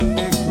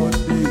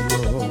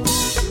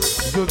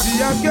je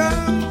dis à cœur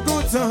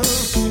content,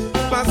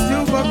 parce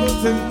que pas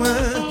côté moi,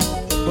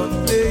 bonne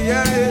pays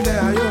et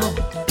d'ailleurs,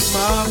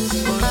 m'a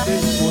demandé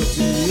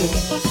côté,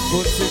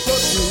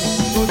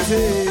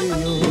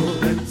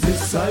 c'est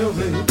ça yo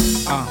veut.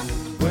 Ah.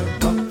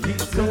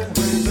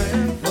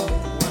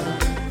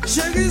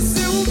 Chérie,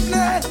 s'il vous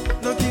plaît,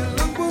 donc il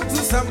langue pour tout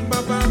ça m'a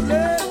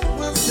parlé,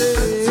 moi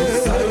c'est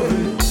ça yo veut.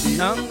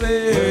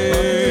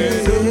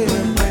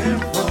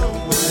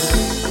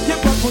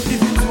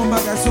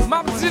 Ma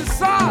petite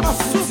ça,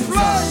 souffle.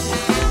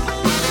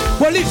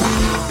 Bolivar.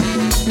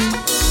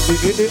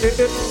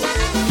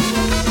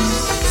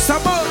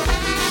 Samo.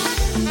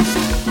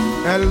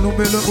 El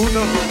número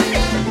uno.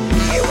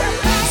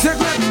 C'est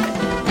quoi?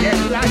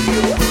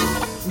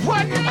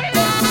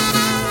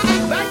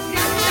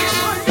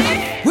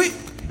 Oui.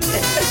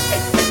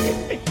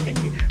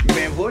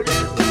 Mais voilà.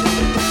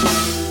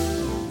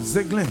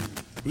 Zeglin.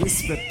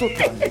 Respect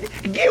total.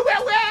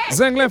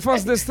 Zenglin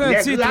Force Destin,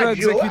 titre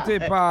exécuté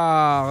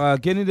par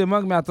Kenny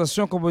Demog, mais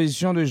attention,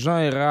 composition de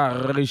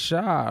Jean-Hérard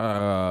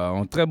Richard,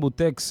 un très beau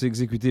texte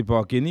exécuté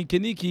par Kenny.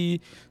 Kenny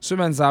qui,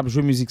 semaine ça,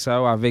 joue musique ça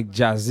avec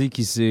Jazzy,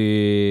 qui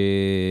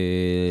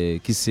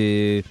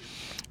c'est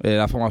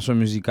la formation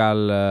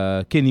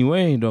musicale Kenny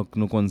Way, donc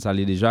nous connaissons ça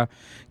déjà.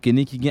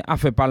 Kenny qui a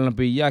fait parler dans le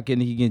pays,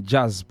 Kenny qui a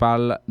jazz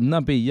parle dans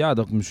le pays,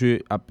 donc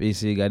monsieur a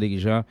essayé de garder les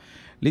gens.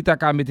 L'État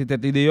a mis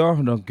tête dehors,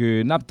 donc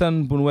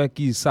Napton pour nous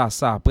qui ça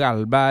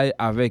pral bail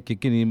avec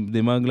Kenny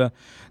Demog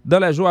dans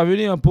les jours à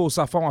venir pour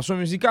sa formation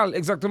musicale.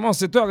 Exactement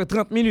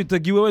 7h30.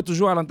 Guy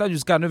toujours à l'antenne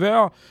jusqu'à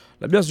 9h.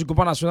 La bière du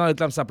Coupon National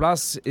réclame sa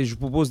place et je vous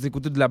propose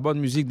d'écouter de la bonne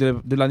musique,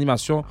 de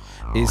l'animation.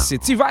 Et c'est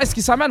T-Vice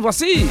qui s'amène,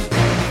 voici.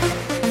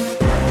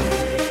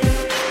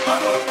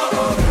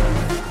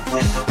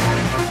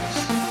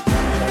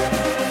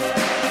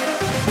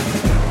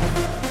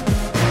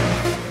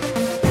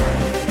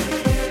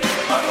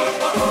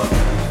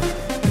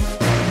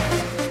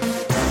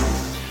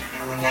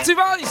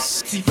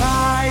 T-Vice!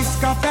 T-Vice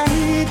qu'a fait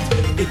hit,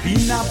 et puis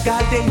n'a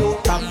gardé yo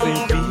qu'a fait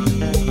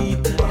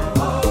vite.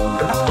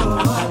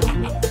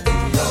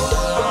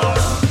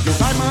 Yo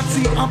pas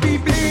menti en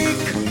public,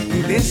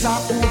 il les a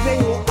prouvé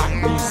yo à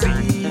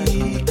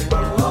musique.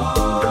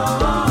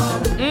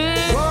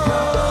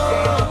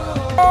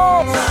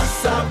 Oh!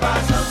 Ça va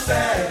j'en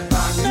fais,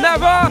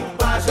 Never!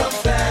 pas j'en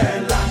fais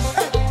là.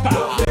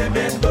 Yo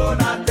fais dans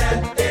la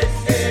tête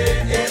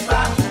et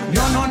pas.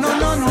 Non.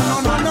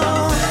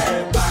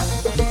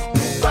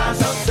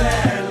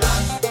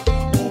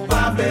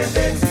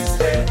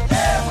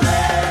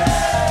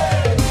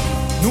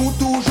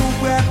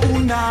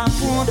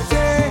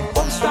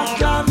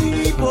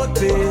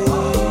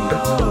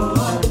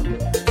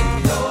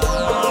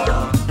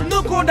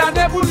 Nous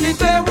condamnés pour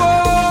l'idéo,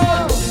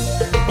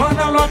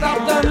 pendant l'autre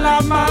de la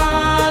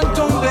main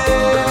tombée.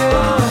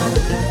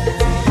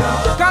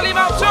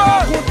 Calimacho,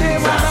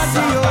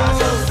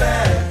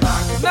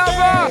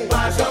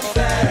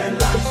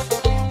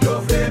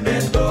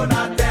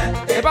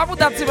 et pas pour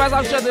ta petite base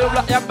à chaîne de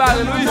la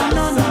balle, Louis.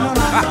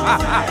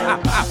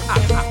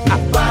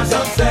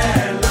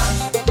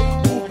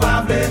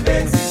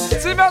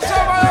 Si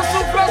monsieur va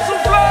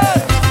souffler.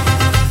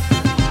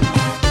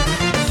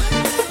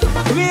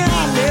 Oui,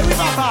 allez, oui,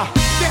 papa.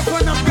 C'est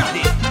qu'on a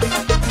regardé.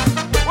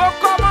 On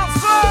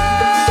commence.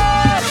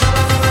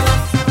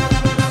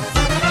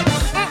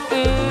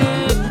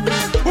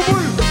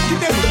 Bouboule, qui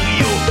t'es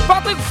brio.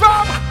 Patrick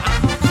Fabre,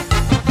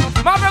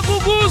 Maman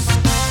Gougous,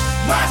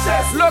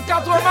 le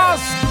 4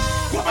 mars,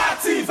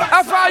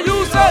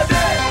 FAYOUS.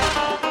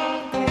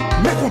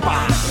 Mais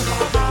compas.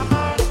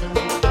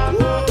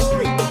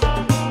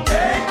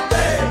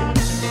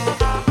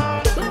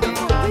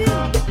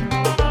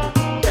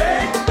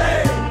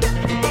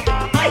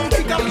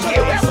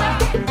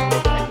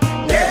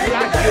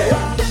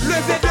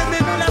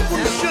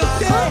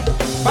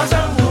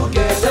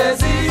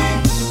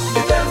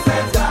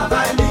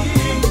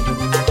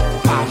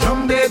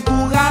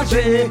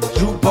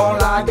 Joue pour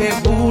la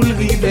guerre pour le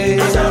river.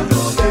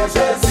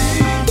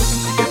 Jésus,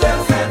 il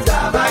fait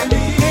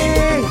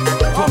travailler.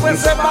 Après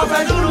c'est pas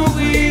fait nous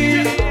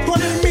nourrir. Ton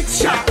mix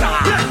chata.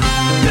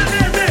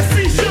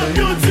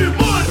 Champion du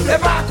monde. Et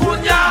pas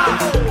Kounia.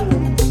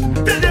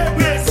 T'es des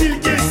Brésil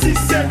qui est 6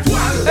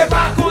 étoiles. Et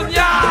pas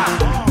Kounia.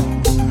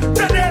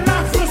 T'es de la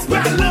France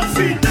par la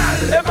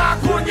finale. Et pas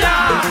Kounia.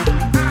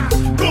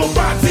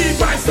 Combattu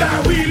by ça,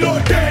 we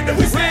loaded.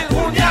 We say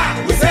Kounia,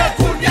 we say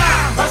Kounia.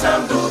 Pas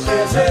jamais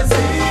douter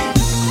Jésus,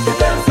 il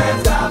fait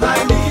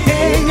travailler.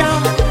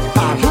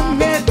 Pas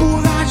jamais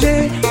décourager,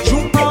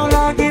 joue pour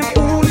la guerre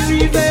pour le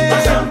river.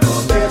 Pas jamais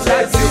douter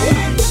Jésus,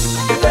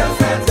 il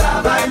fait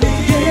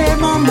travailler.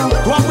 Maman,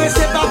 toi après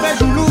c'est pas fait,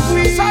 joue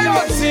l'ouvrir. Ça y est,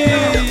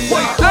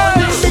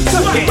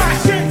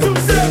 Marcher tout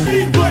ce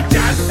big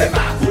podcast. C'est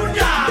pas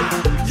Kounia.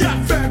 Y'a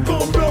fait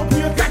complot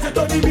pour casser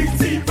ton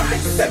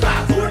multi-vice. C'est pas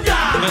Kounia.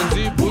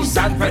 lundi pour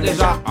ça ne fait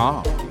déjà.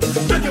 Ah.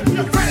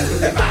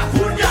 C'est pas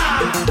Kounia.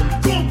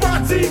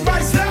 Combattu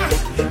by ça,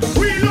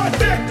 we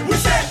loaded. We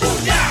say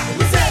Kounia,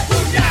 we say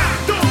Kounia.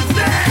 Don't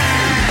stand.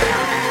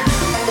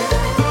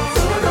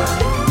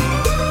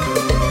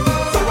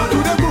 Ça va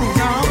nous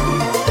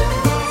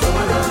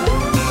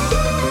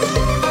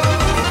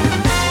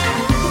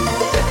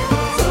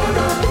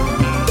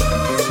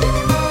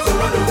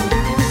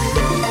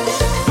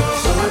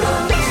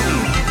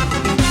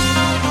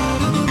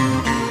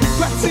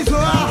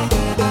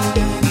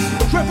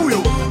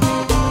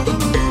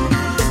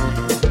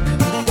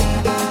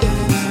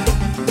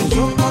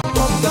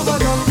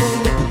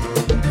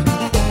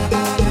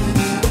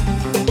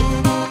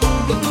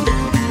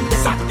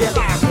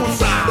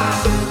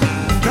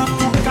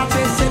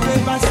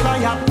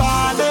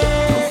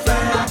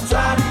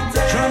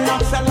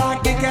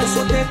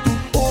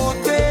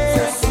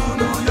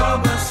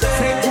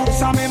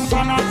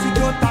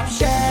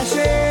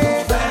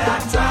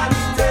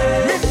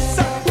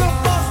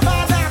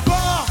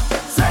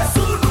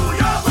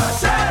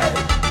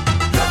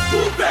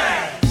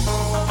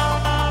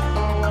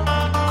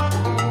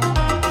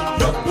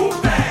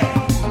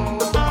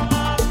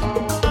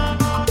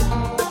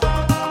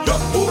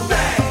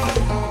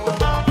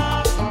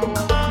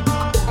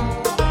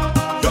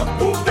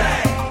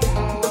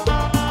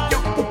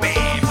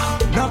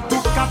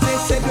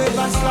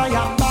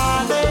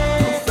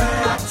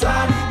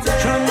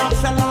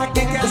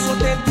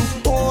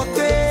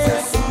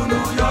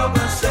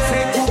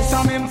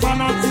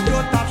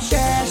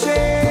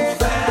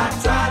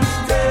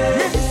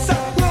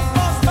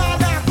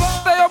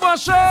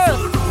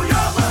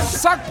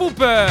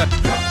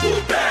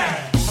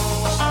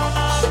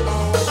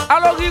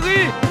Alors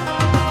Riri,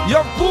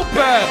 Yok Poupe.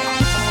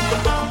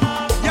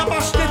 Y'a pas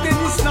acheté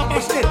tennis, n'a pas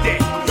acheté thé.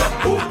 Yok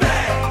Poupe.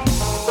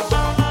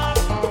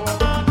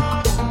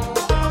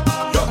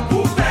 Yok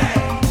Poupe.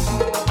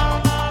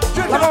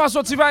 La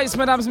formation T-Vice,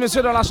 mesdames et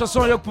messieurs, dans la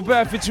chanson Yok Poupe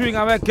featuring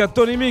avec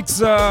Tony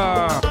Mix.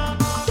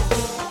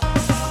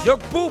 Yok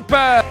Poupe.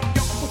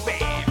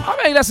 Ah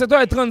mais il est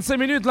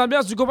 7h35,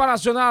 l'ambiance du combat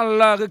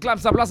national réclame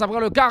sa place après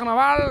le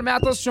carnaval. Mais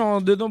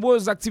attention, de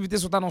nombreuses activités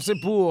sont annoncées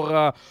pour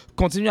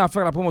continuer à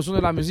faire la promotion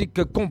de la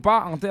musique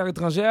compas en terre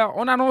étrangère.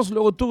 On annonce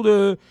le retour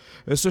de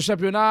ce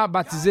championnat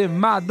baptisé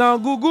Madame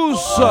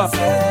Gougous.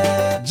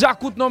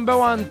 Jakout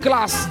number 1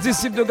 classe,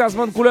 disciple de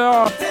Gazman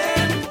Couleur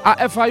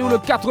à FIU le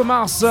 4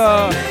 mars.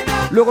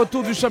 Le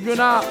retour du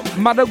championnat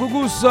Madame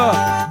Gougous,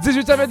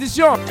 18e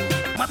édition.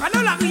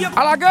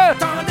 À la gueule.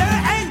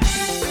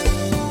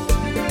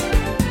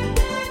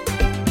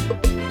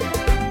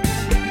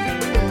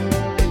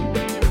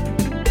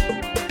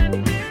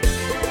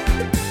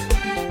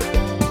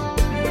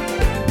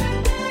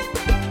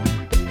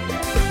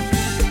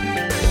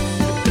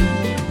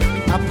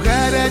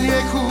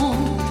 Dernier coup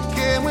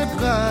que moi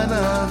prends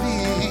la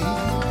vie,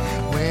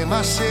 moi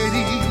ma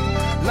chérie,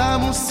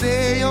 l'amour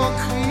c'est un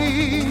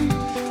cri,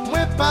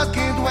 moi pas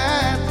qu'un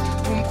doigt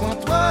pour me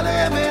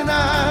contrôler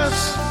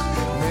ménage,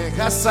 mais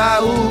grâce à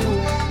vous,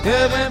 je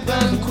vais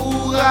prendre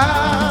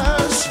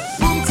courage,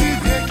 pour me dire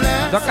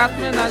clair. Dans 4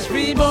 ménages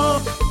plus bon,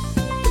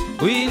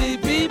 oui les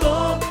plus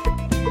bon,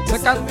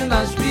 c'est 4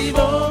 ménages plus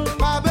bon.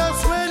 Pas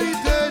besoin ni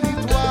de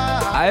ni toi.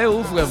 Allez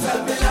où vraiment?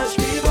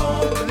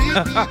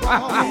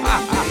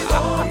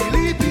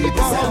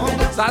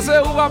 Ça c'est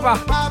où papa?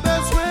 Pas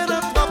besoin de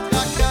trop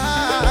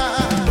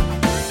tracas.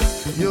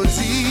 Yo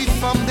dit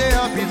femme de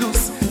happy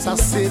douce, ça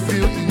c'est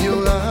pure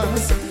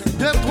ignorance.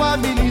 2-3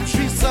 minutes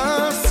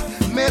jouissance,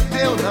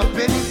 mettez-vous dans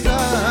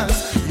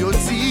pénitence. Yo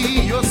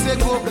dit yo c'est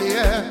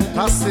complet,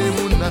 passez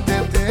moun dans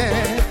tête.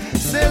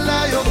 C'est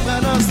là yo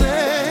prononcé,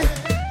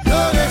 yo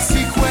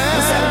récit quoi.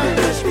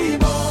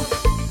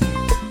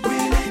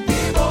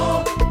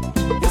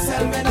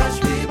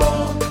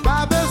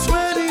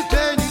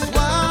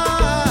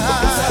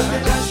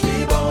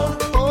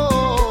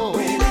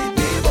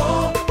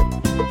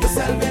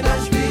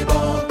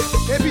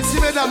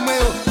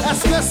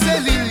 Est-ce que c'est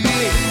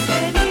Lilier?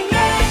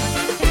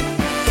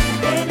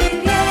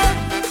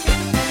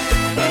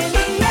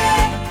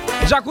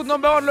 Jakout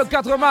number 1 le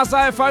 4 mars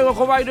à FIU au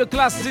travail de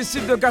classe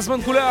disciple de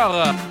Gazman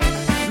Couleur.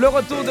 Le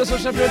retour de ce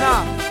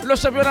championnat, le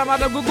championnat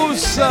Madame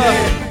Gougous.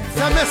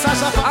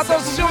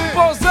 Attention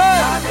posé.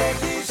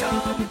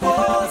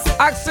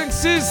 Acte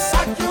 5-6.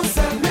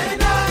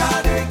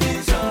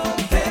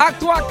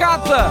 Acte 3-4.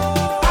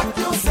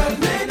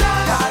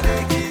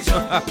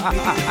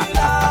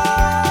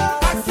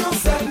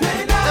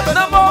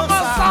 Dans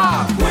moment ça,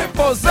 oui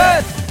posé,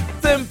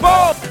 tempo,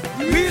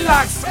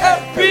 relax et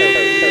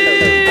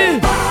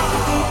puis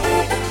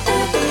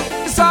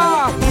ça.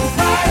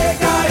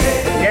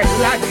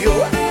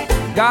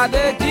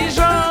 Gardez qui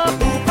j'en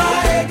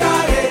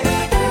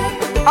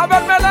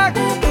Abel Melek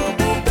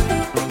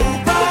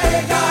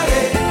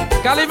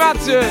Kali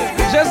Mathieu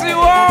Jésus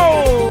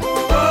wow.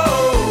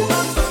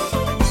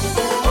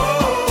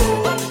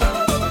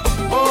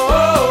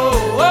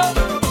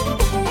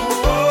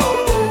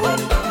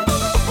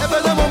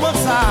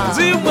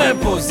 Dis-moi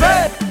posé,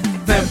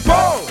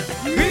 tempo,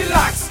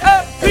 relax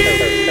et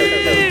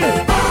puis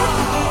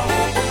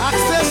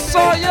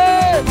accessoire.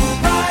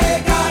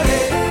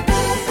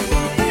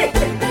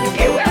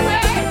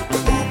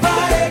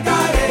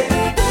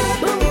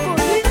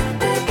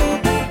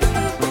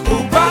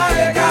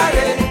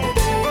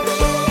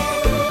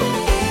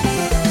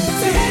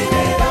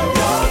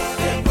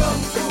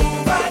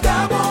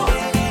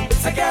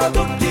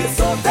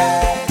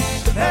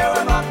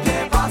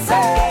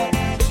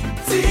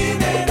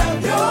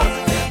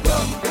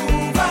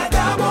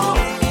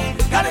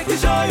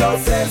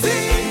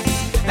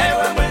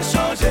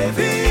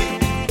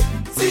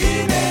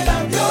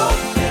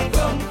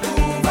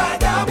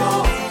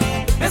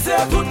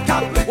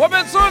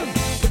 Robinson,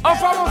 en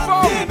forme.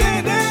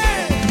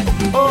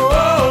 Oh, oh,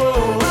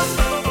 oh.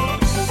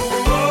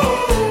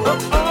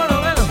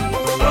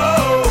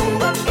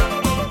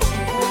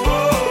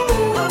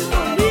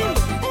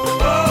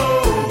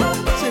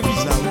 C'est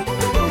bizarre.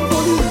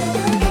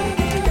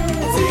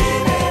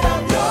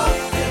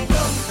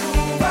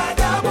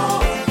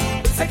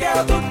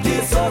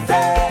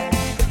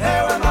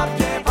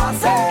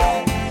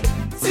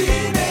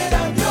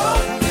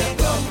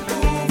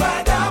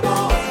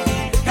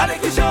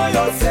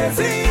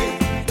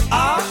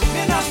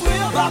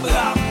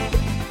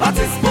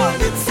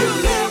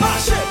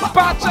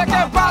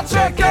 Pas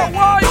checker,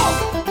 woy.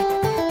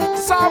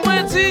 Ça me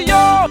dit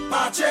yo.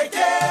 Pas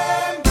checker.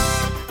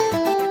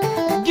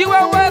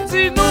 Giwewe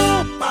dit nous.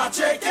 Pas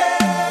checker.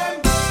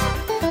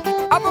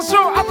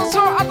 Attention.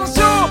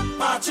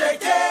 Pas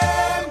checker.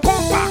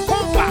 Compa.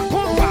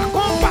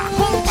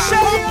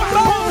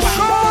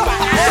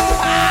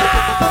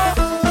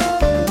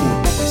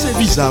 C'est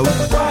bizarre.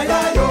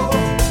 Voyayo.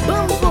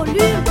 Bon volume.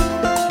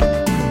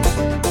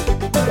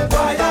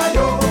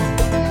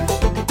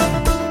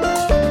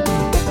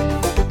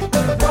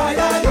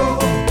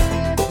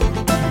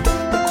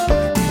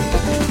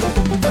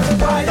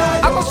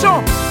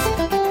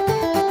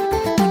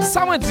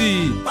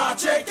 dit. Pas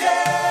checker,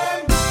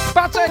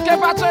 Pas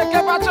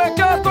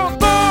checker,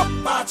 tonton.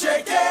 pas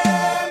checker.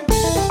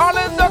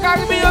 Orlando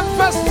Caribbean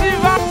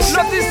Festival,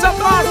 le 17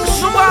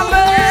 mars, nous allons.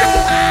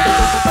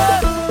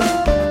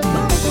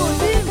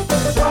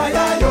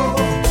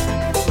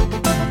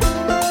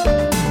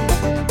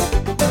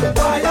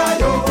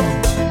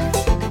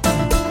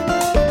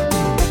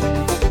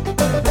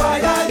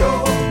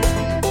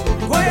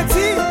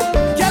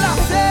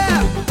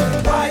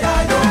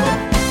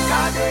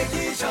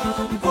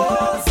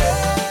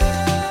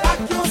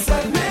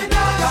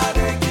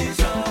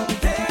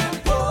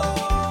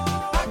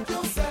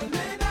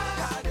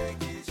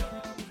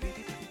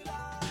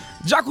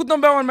 J'écoute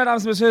number one, mesdames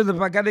et messieurs, de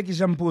pas regarder qui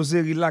j'aime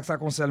poser, relax, ça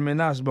concerne le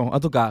ménage. Bon, en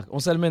tout cas, on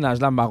sait le ménage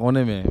là, je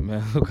connais, mais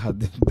en tout cas,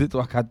 2,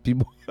 3, 4 puis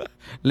bon.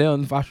 Là,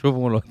 on fait chaud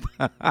pour l'autre.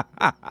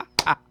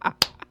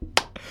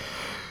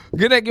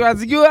 Quelqu'un qui va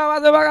dire,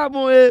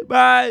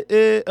 bye.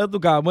 En tout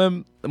cas, moi,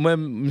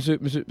 monsieur,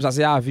 ça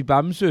c'est à vie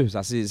pas monsieur.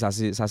 Ça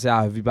c'est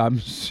à vie pas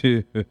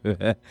monsieur.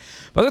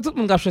 Parce que tout le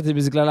monde qui achète des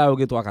musiques là, il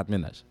y a 3, 4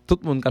 ménages. Tout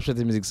le monde qui achète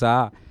des musiques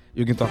ça,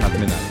 il y a 3, 4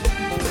 ménages.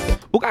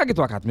 Ou ka gen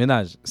 3-4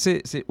 ménages,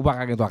 c'est ou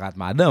pas gen 3-4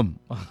 madame.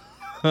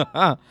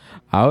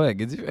 Ah ouais,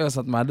 gen différence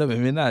entre madame et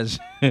ménage.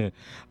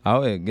 Ah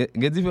ouais,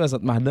 gen différence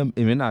entre madame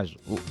et ménage.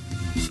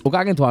 Ou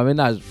ka gen 3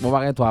 ménages, ou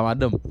pas gen 3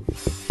 madame.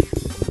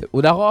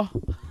 Ou d'accord?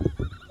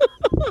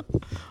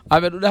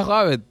 Avec ou d'accord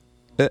avec?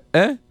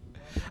 Hein?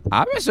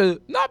 Ah monsieur,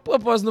 non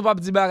propose nous pas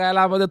petit bagay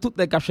là, parce que toutes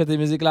les cachettes de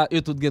musique là,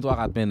 eux tout gen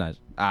 3-4 ménages.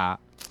 Ah.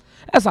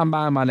 Et ça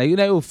m'a mané, il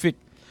est fake.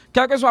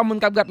 Quel que soit moun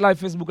qui regarde live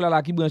Facebook là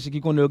qui branche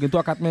qui connaît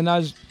 3-4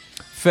 ménages,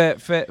 fais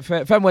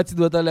moi petit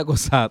doigt là comme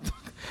ça.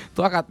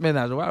 3-4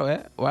 ménages, ouais,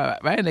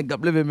 nèg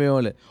gap lever mais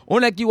on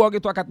est qui wage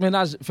 3-4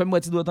 ménages, fais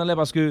moi petit doigt là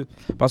parce que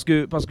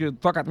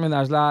 3-4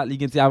 ménages là,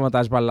 il y a un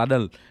avantage par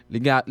là-dedans. Les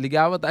gars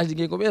avantage il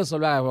y a combien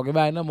seul là, faut que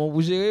bail nan mon pour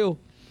gérer yo.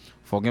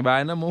 Faut que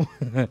bail nan mon.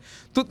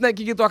 Tout nèg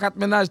qui 3-4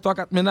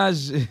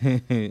 ménages.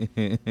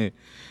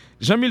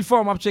 Jean-Mille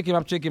fois, m'a checké,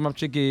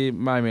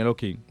 ma email,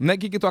 ok. Nèg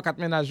qui 3-4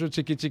 ménages,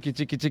 checké.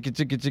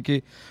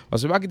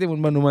 Parce que pas quitter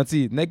moun nous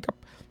mentir. Nèg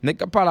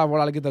pas la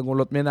voilà qui t'ont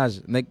l'autre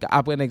ménage. Nèg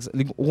après nèg,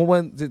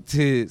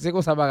 c'est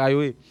comme ça bagaille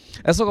oui.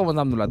 Est-ce que vous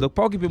nous là? Donc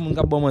pas occuper moun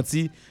qui bon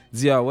mentir,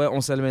 dire ouais,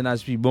 on sait le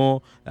ménage puis bon,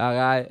 et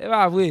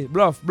pas vrai,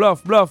 bluff.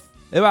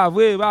 Et pas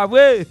vrai.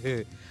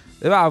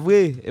 Et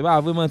pas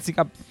vrai menti.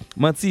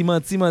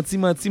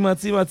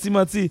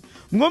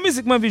 Mon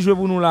musique m'a vu jouer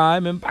pour nous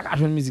là, même pas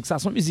jouer musique ça,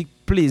 son musique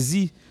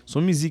plaisir, son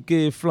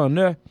musique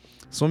flaneur,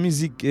 son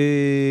musique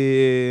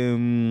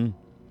on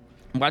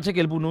va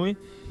checker pour nous,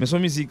 mais son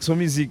musique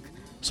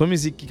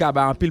qui a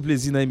un pile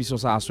plaisir dans l'émission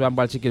ça, on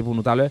va checker pour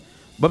nous tout à l'heure.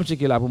 Bon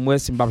checker là pour moi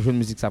si m'pas jouer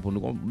musique ça pour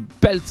nous.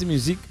 Belle petite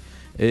musique.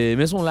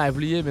 Mais son live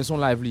lié,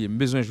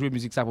 besoin jouer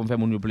musique ça pour me faire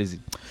mon plaisir.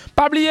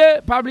 Pas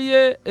oublier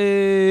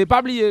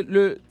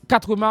le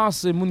 4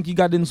 mars, moun qui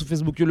garde nous sur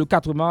Facebook le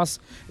 4 mars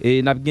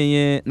et n'a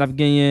gagné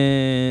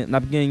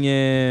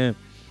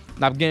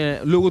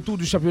le retour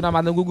du championnat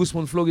Madame Gougus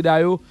pour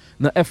Florida yo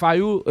dans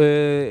FIU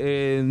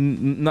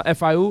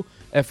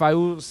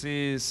FIU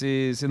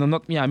c'est dans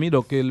notre Miami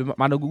donc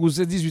Madame Gougus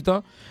c'est 18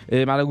 ans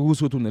et Madame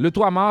Gougus retourne le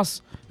 3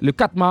 mars le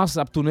 4 mars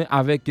a tourné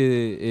avec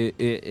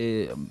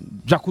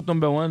Jacout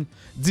number 1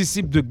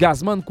 disciple de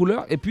Gazman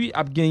Couleur et puis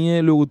a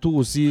gagné le retour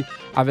aussi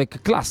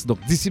avec Classe donc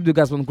disciple de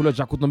Gazman Couleur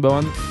Jacout number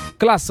 1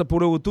 Classe pour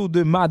le retour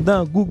de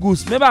Madame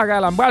Gougus mais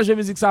bagay là m'bral jouer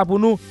musique ça pour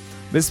nous.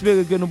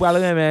 J'espère que nous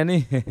parlerons maintenant.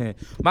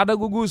 Madame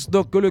Gougus,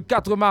 donc le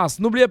 4 mars.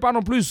 N'oubliez pas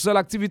non plus, c'est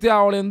l'activité à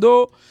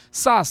Orlando.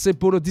 Ça, c'est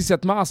pour le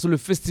 17 mars, le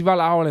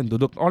festival à Orlando.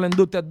 Donc,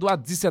 Orlando Tête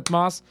Droite, 17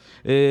 mars.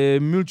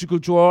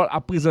 Multicultural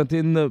a présenté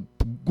un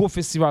gros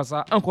festival,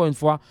 ça, encore une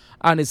fois,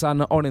 à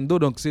Orlando.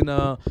 Donc, c'est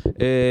dans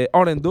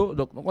Orlando.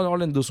 Donc,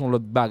 Orlando sont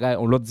l'autre bagaille,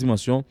 l'autre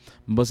dimension.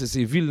 Bon, c'est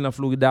ces villes en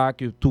Florida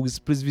que les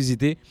touristes plus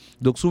visiter.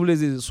 Donc, si vous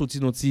voulez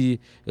sortir notre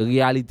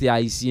réalité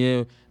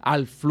haïtienne,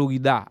 al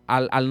Florida,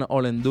 al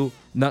Orlando,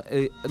 dans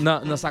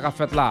ça qu'a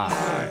fait là.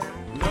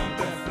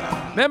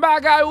 Mais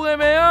bagay ou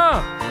remè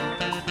an?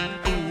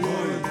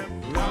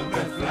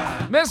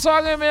 Mais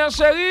ça remè an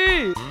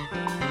chéri?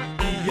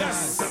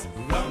 Yes,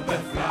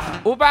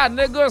 Ou pas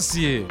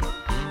négocier?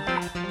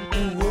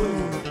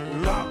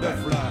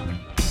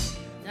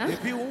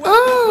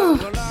 Oh!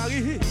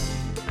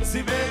 Si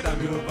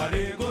mesdames yo pas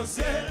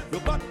négocier, yo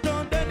pas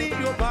tendre ni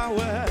yo pas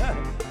ouais.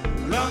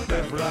 Langue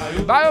de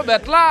fly. Ba yo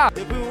bet là.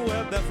 Et puis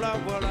ouais de fly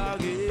voilà.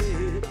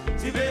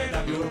 Si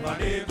mesdames yo pas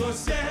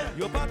négocier,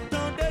 yo pas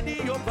tendre ni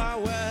yo pas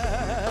ouais.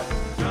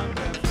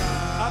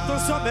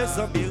 Attention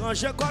mes amis,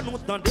 rangez quoi nous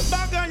tendre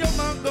bagaille yo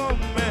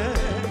mangomé.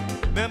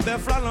 Même des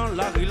flalans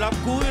la rue la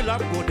courir la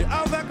côté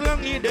avec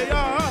l'angle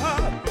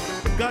dehors.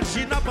 Quand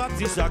China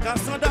parti ça ka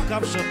sanda ka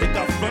chanter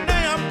ka fane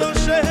am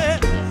danser.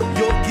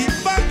 Yo qui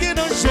pas qui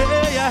danser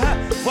ya.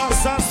 Voir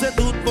ça c'est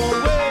tout bon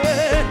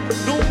ouais.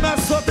 Nous m'a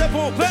sauté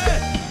pompé.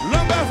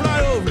 L'homme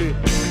fly over.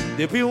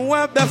 Depuis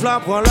ouais des fla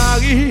prend la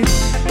rue.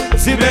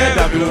 Si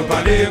mesdames yo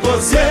pas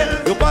négocier,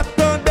 yo pas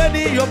tendre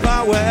ni yo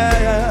pas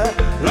ouais.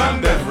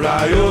 L'homme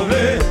fly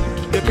over.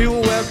 Depuis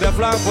ouais des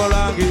fla prend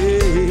la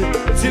rue.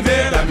 Si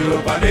mesdames yo yo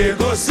pas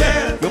négocier,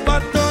 yo pas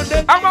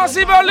attendre.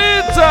 Amansi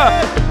Bolite.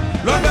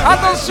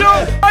 Attention.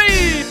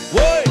 Oui.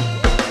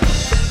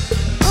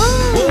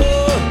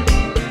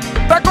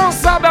 T'as comme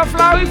ça, ben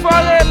Flavi, faut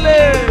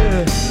aller.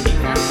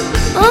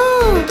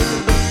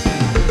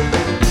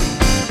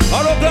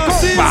 Allo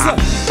Glassis.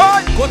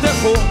 Côté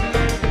faux.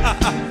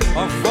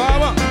 En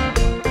forme.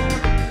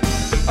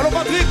 Allo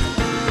Patrick.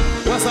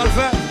 Quoi ça le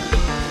fait?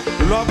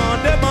 L'homme en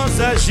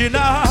demande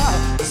Gina.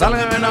 Ça le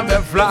remet dans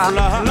bœuf là.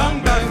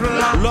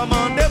 L'homme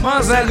en demande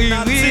Mazel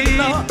Riri.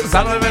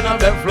 Ça le remet dans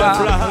bœuf là.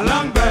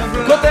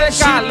 Côté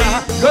Cali,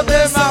 côté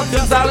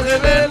Martin, ça le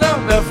remet dans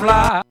bœuf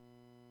là.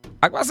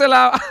 À quoi c'est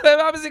là?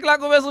 La musique là,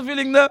 comment son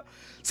feeling là?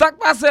 Ça qui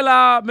passe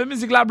là, mais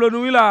musique là, bleu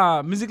nous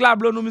là. Musique là,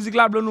 bleu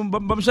nous,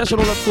 bon me chercher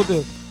de l'autre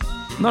côté.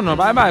 Non,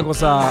 pas comme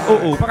ça.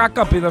 Oh, pas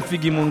camper dans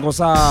figue monde comme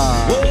ça.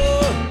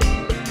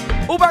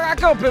 Ou pas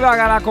camper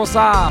là comme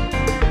ça.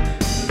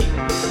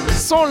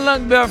 Son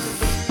langue bœuf.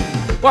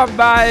 Quoi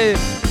bail.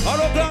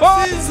 Allo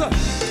Glassis.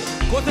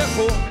 Côté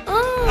faux.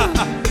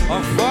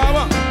 En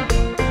forme.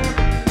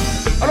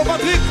 Allo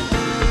Patrick.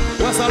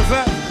 Quoi ça le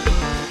fait?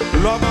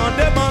 L'homme en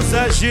demande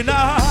c'est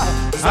Gina.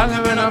 Ça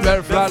remet dans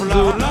bœuf là.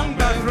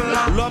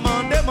 L'homme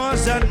en demande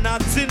c'est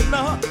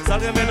Natina. Ça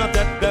remet dans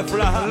tête bœuf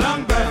là.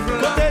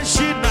 Côté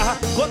China,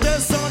 côté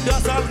Sandra,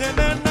 ça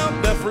remet dans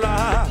bœuf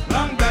là.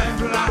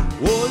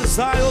 Oh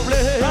ça yo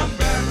blé.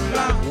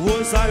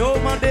 Oh ça yo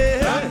mandé.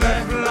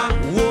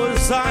 Oh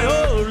ça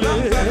yo blé.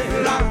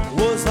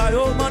 Oh ça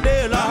yo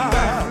mandé là.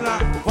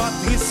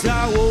 Patricia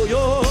oh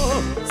yo.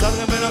 Ça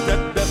remet dans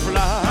tête bœuf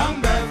là.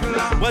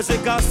 Moi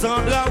c'est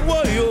Cassandra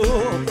oh yo.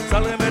 Ça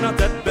remet dans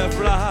tête bœuf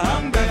là.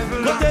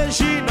 Côté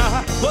Gina,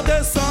 côté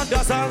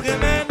Sandra, ça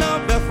remet dans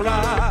bœuf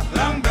là.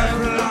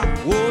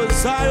 Oh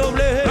ça yo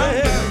blé.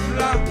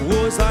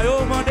 Oh ça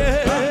yo mandé.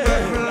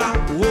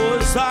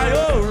 Oh ça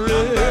yo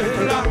blé.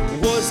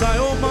 Oh ça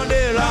yo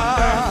mandé là.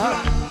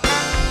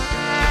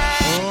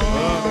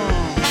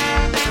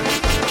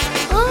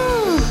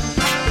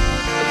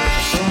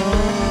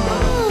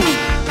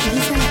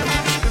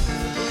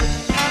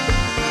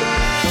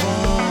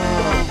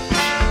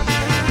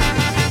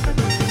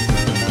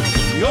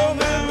 Yo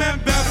même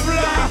bœuf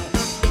là,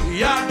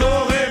 y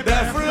adoré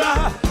bœuf là,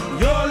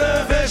 yo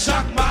levé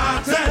chaque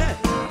matin,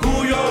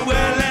 pour yo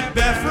les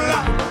bœuf là.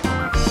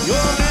 Yo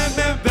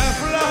même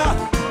bœuf là,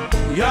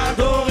 y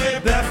adoré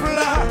bœuf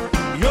là,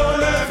 yo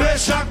levé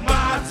chaque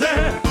matin,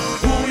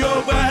 pour yo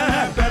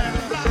bœuf là.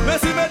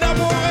 Merci mesdames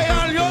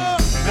Montréal yo,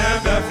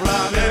 même bœuf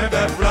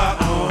là,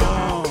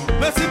 oh.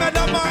 Merci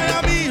mesdames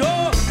Miami yo,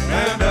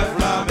 même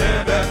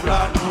bœuf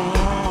là,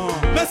 oh.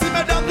 Merci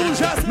mesdames New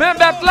Jersey, Même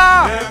bœuf là.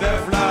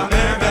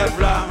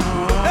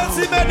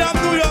 merci mesdames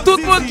New York. Tout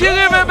le monde qui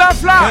rit même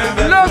bœuf là.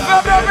 Le feu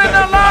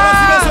maintenant là.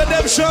 Merci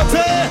mesdames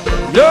chanter.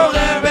 Yo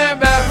remet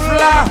bœuf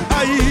là.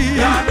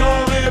 Aïe.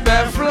 Adoré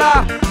bœuf là.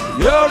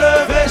 Yo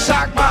levé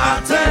chaque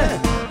matin.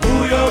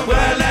 Pour yo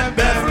les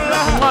bœuf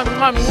là. Moi.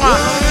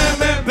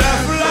 Même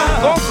bœuf là.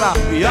 Comme ça.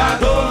 Y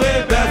adoré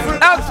bœuf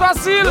là. Est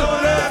facile. Yo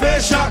levé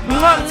chaque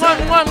Moi.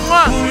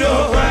 pour yo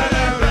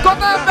les bœuf.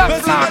 Côté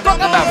bœuf là.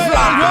 Côté bœuf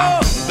là.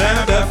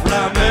 Même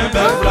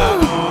bœuf là.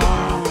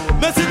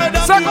 Merci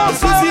mesdames Ça New York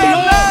comme ça, City, yo.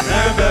 là.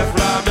 Même bœuf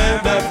là.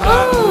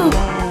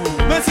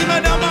 Merci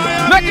mesdames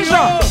Miami. Mais qui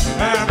chante?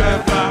 Même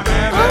bœuf là.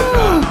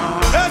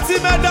 Merci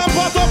mesdames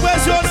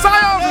Port-au-Prince. Ça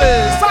y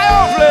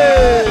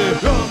est.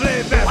 Yo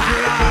les bœuf là.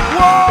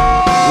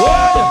 Wow.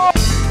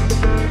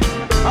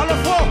 Alors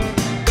fort.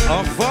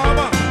 En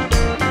forme.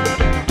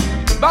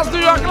 Basse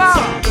New York là.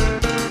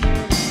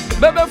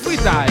 Bébé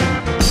freestyle.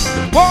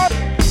 What?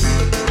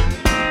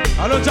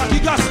 Alors Jackie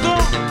Gaston,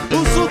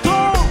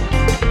 Oussouton,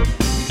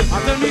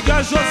 Antel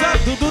Miguel Joseph,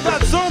 Doudou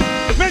Datson,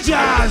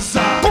 Mediaz.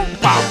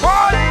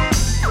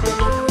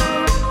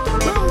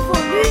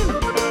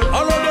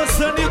 Alors de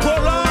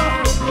Saint-Nicolas,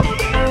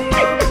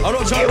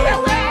 alors Django,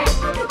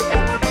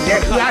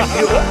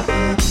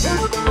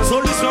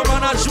 Solution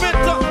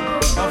Management,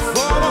 en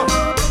forme.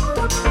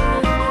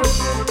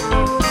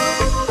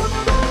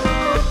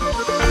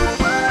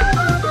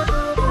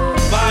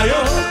 Bayo,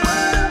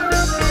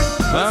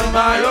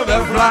 Mayo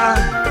bœuf là.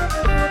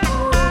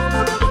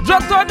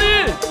 John Tony.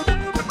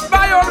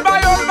 Bayol.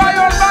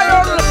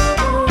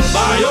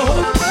 Bayo,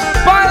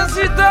 Pas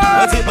hésiter.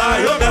 vas-y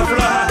Bayo de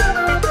Fla.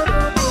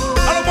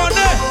 Alors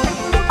Moné,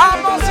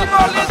 Amansi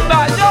Bolite.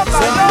 Bayol.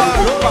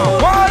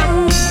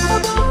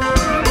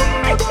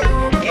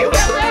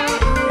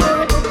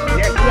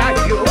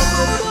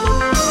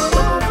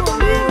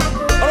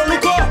 alors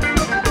Luco.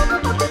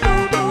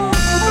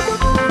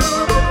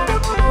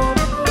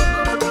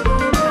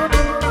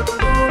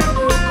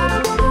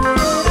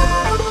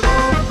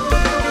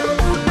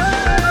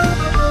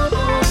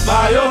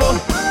 Bayo,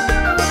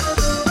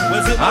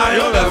 vas-y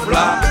Bayo de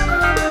Fla.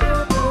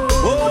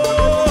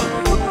 Oh,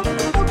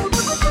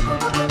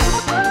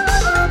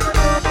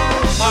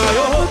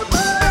 Bayo,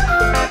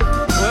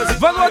 vas-y.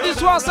 Vendredi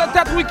soir, c'est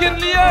tête week-end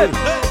lié.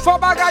 Faut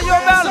bagaille yo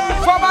belle.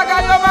 Faut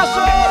bagaille yo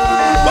machin.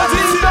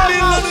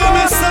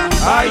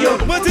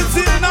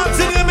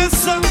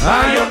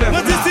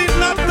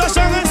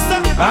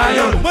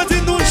 Ayo,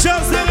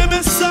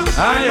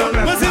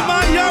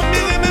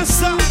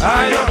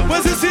 Moi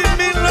c'est 6 000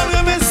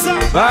 remets ça.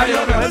 Moi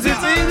c'est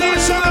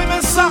 10 000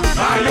 remets ça.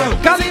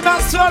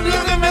 Calibration, il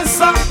remet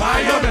ça.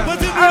 Moi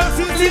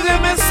c'est 10 000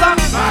 remets ça.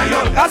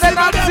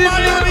 Alternative,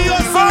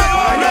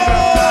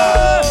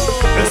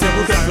 Et c'est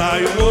pour faire là,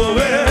 yo,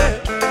 ouais.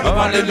 On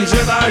va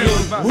négliger là, yo.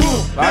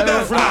 Bébé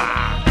fla.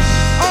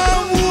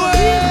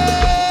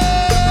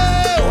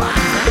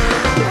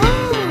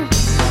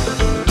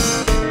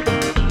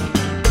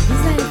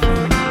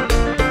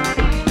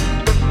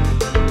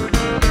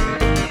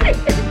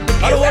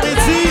 Alors on est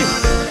dit.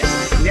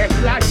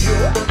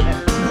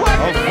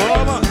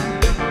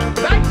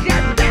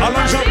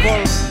 Alors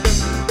Jean-Paul.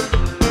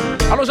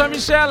 Allô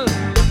Jean-Michel.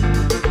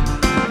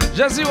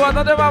 Jésus,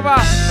 attendez papa.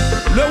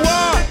 Le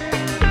roi.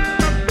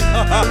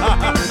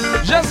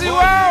 Jésus,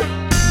 wow.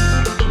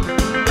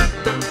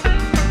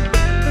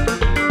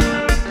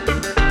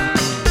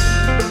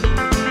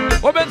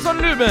 Robinson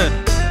Lubin.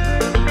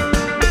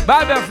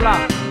 Bye Befla.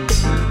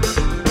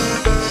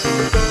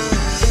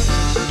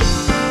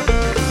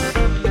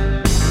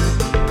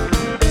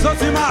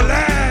 Sorti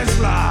malaise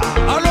là.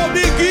 Alors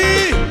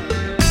Biggie.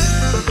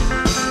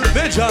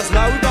 Mais jazz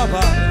là, oui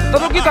papa. T'as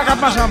tout qui t'a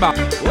quatre marches en bas.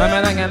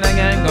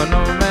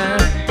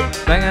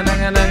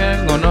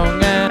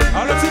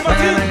 Alors c'est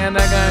parti.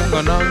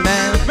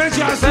 Mais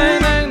jazz.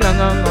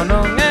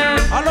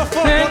 Alors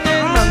faut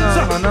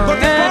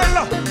côté Paul.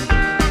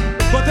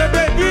 Côté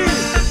baby.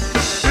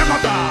 Et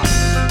mata.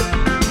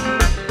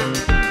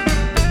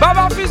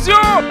 Baba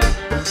Fusion.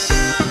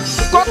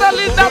 Côté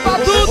Linda pas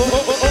tout.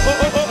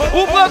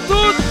 Ouvre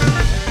tout.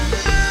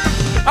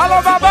 Allô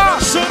Baba.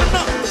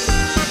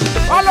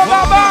 Allô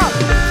Baba.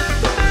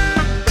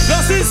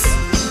 Francis.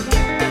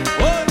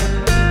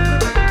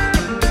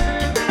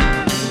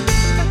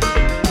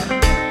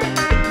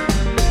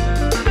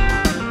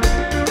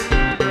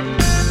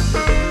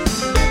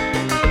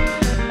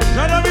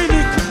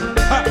 Jean-Dominique.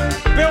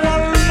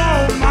 Péroul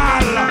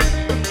normal.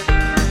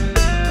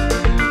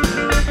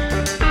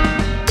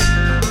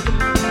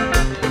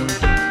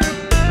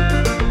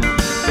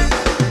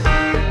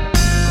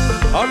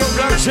 Allô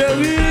Black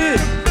Chérie.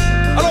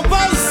 Allô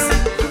passe.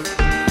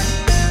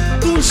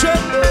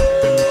 Touchez-nous.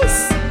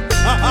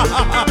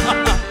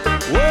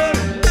 Ouais.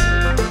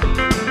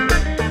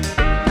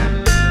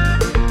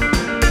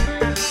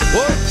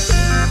 Ouais.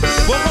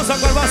 Bon, on s'en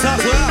parle pas ça,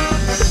 soir.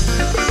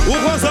 Où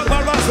on s'en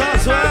parle pas ça,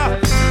 soir.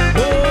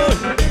 Oh.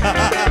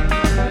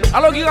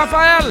 Allô Guy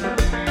Raphaël.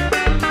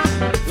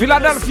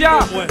 Philadelphia.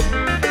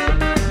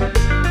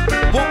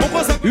 Bon,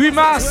 pourquoi ça 8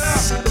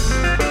 mars.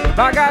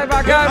 Bagaille.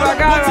 Bagaille.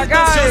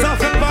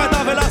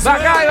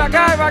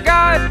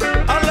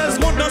 Allez,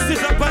 on danse, si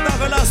ça pas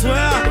avec la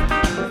soeur.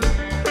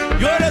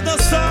 Yo, elle est dans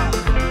ça.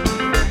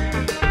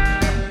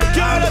 Qui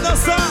elle est dans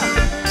ça?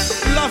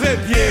 Lavez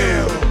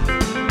bien.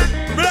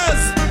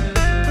 Blaise.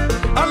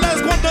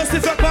 Allez, on danse, si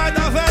fait pas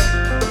avec.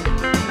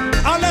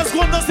 Allez, on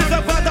danse, si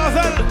fait pas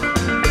avec.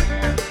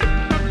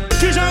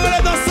 Qui j'en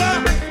est dans ça?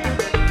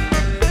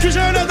 Qui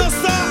j'en est dans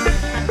ça?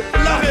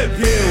 Lavez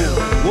bien.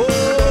 Oh.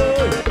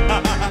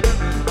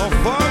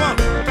 Enfin.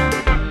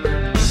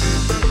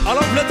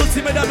 Alors, vous voulez toutes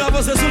ces mesdames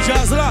avancer sous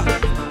jazz là?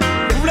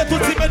 Vous voulez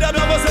toutes ces mesdames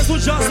avancer sous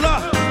jazz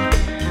là?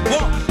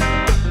 Bon,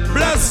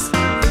 bless.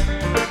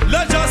 Le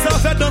jazz a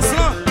fait dans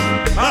cela.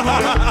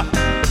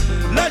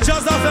 Le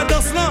jazz a fait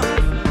dans cela.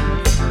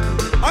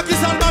 A qui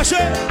ça le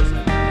marché?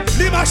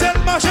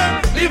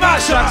 Il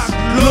marche.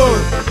 L'eau.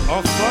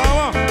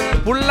 Enfin.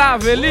 Pour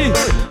laver li.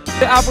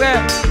 Et après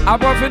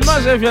finalement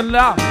je viens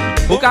là.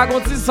 Au cas qu'on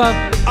t'y sent.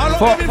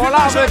 Faut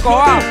laver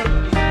quoi?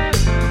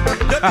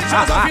 Depuis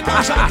jazz a fait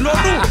marcher avec l'eau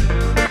nous.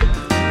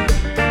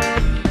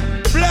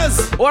 Bless.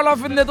 Ou alors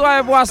fin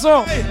nettoyer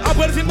poisson.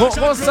 Après le film Bon,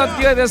 on sent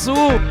qu'il est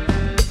sous.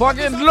 Faut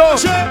qu'il y ait de l'eau.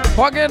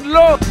 Faut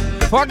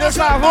qu'il y ait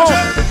savon.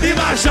 Il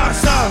marche avec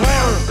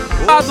savon.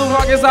 Pas tout,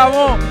 faut qu'il y ait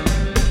savon.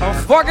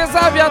 Faut que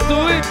ça vienne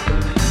tout vite.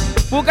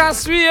 Pour qu'elle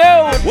suive.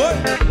 Ouais.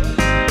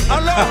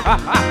 Alors,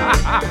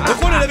 on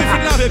connaît les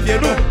filles laver bien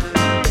nous.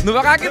 Nous ne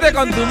pouvons pas quitter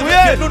quand tout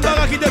mouillé. Nous ne pouvons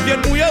pas quitter bien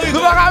mouillé. Nous ne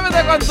pouvons pas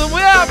quitter quand tout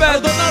mouillé.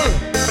 Donald,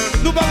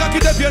 nous ne pouvons pas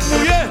quitter bien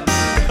mouillé.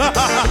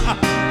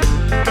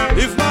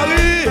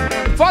 Yves-Marie.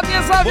 Faut que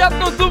ça vienne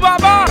nous tout,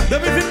 baba.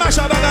 Depuis film marche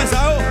à bagage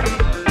ça.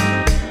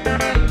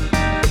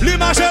 Li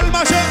marche.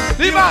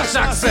 Il marche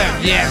chaque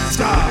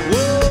serviette.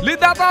 Il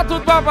t'attend tout,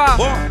 papa.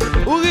 Bon.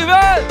 Où rive?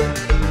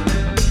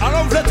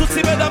 Alors, vous voulez toutes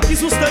ces mesdames qui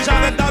sous-stage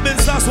avec ta belle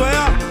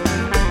s'asseoir.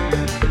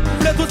 Vous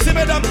voulez toutes ces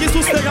mesdames qui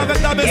sous-stage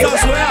avec ta belle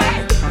s'asseoir.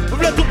 Vous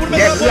voulez tout pour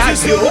mettre en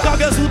position. Nous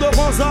caguez sous de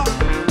comme ça.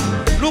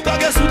 Nous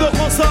caguez sous de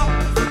comme ça.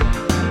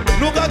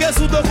 Nous caguez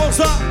sous de comme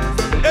ça.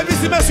 Et puis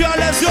si monsieur à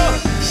l'aise,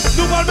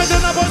 nous allons mettre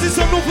en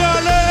position. Nous pouvons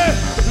aller.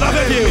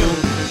 Lavez bien.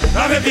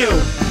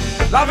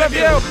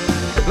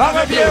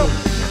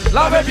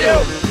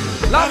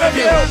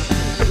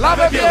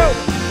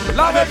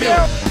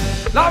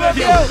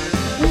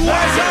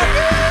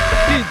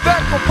 Il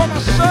fait qu'on peut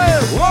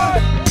marcher.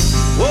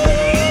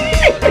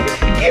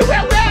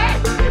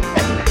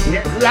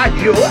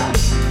 Radio.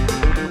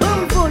 Bon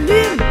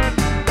volume.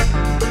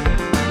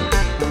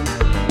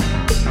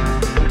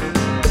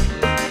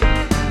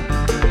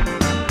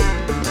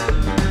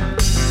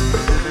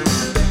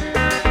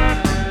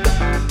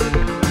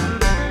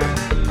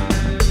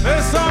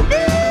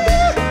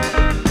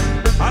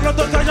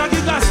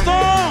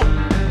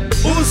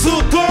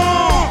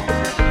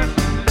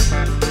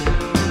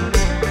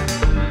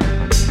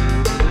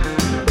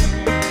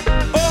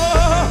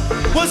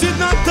 Moi dis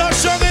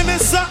Natasha aimé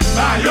ça.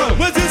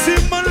 Moi dis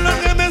Simon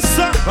aimé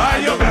ça.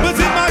 Moi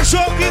dis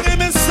Major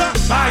aimé ça.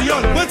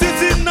 Moi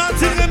dis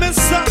Nati aimé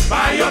ça.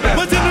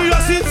 Moi dis New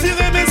York City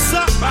aimé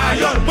ça.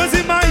 Moi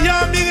dis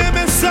Miami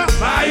aimé ça.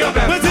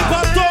 Moi dis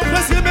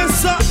Port-au-Prince aimé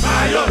ça.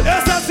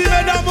 Et ça c'est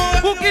d'amour.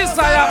 Pour qui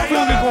ça y a fait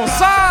comme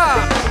ça?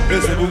 Et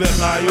c'est pour mettre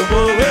là yo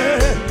mauvais.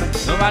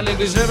 Non va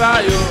négliger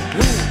ba yo.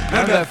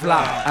 Un bœuf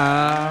là.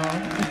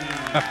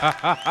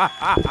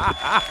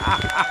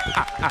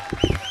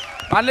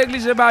 Pas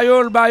négliger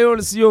bayol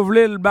si vous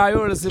voulez le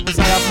bayol c'est pour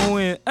ça y a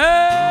mourir.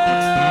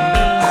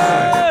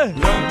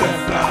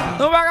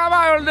 Non va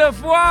bayol deux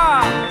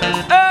fois.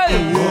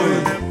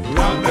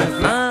 Un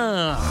bœuf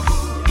là.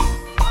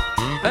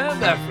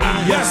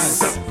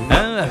 Yes.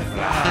 Un bœuf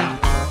là.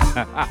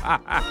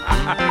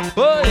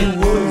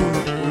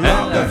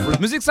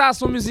 Musique ça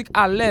son musique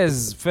à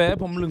l'aise fait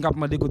pour me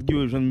demander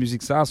côté jeune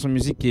musique ça son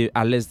musique qui est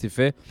à l'aise t'es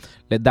fait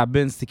les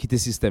daben c'est quitté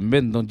système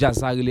ben donc jazz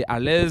ça relé à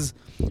l'aise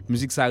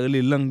musique ça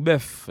relé langue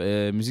bœuf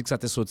musique ça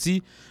t'est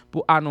sorti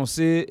pour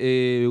annoncer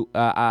et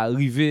à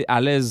arriver à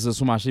l'aise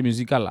sur marché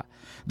musical là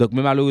donc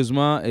mais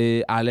malheureusement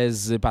à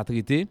l'aise pas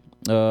traité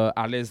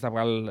à l'aise ça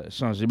va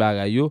changer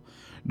bagaille yo.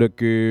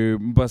 Donc je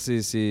pense que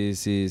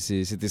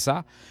c'était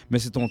ça mais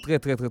c'est une très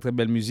très très très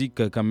belle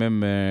musique quand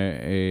même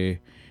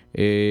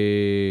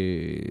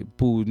et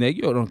pour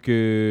nèg donc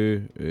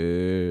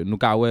nous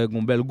ka ouais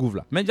une belle groove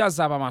là mais jazz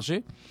ça va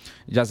marcher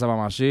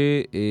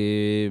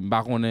et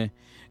pas connait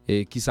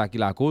et qui ça qui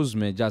la cause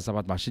mais jazz ça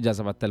va marcher jazz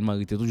ça va tellement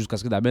irriter tout jusqu'à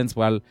ce que Daben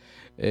pour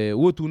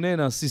retourner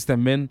dans le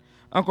système ben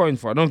encore une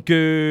fois donc nous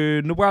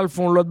allons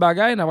faire l'autre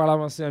bagaille nous allons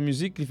avancer en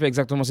musique qui fait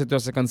exactement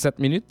 7h57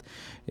 minutes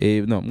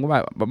et non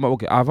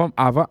OK avant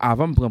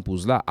me prendre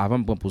pause là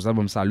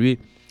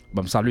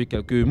me saluer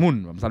quelques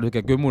monde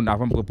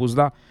avant me propose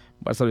là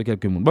saluer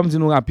quelques monde bon me dire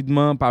nous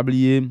rapidement pas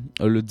oublier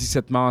le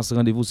 17 mars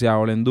rendez-vous c'est à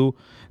Orlando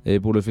et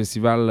pour le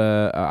festival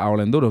à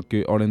Orlando donc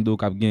Orlando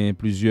qui a gagné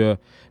plusieurs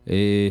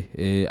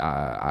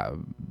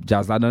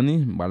jazz là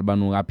dani va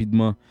nous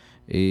rapidement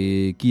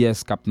et qui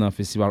est cap dans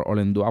festival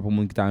Orlando pour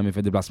monde qui t'a aimé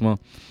faire déplacement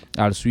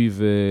à le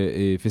suivre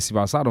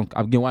festival ça donc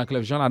a gagné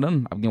Wyclef Jean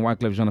là-dedans a gagné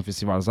Wyclef Jean dans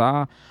festival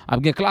ça a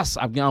gagné classe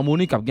a gagné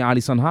Harmonic a gagné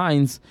Alison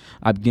Hines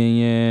a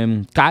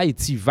gagné Kai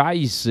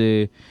T-Vice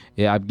et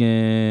a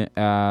gagné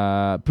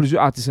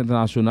plusieurs artistes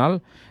internationaux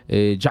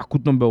et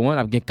Jakut number 1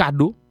 a gagné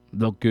cadeau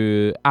donc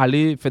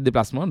aller faire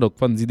déplacement donc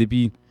faut dire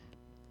depuis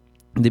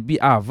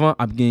avant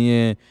a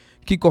gagné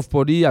kick off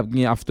party a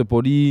gagné after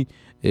party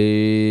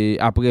et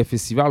après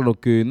festival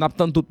donc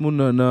n'attend tout le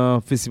monde dans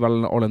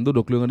festival Orlando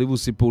donc le rendez-vous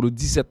c'est pour le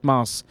 17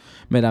 mars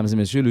mesdames et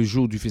messieurs le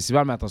jour du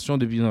festival mais attention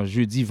depuis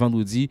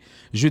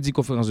jeudi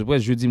conférence de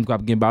presse jeudi m'ka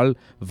bien bal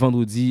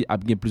vendredi a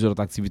bien plusieurs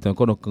autres activités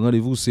encore donc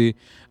rendez-vous c'est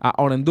à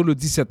Orlando le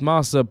 17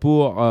 mars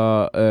pour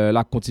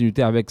la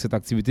continuité avec cette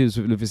activité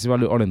le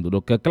festival de Orlando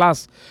donc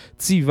classe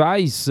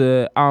T-Vice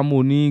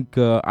Harmonic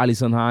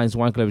Alison Hines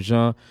Wyclef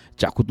Jean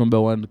Jakut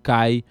number 1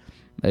 Kai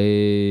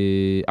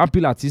et un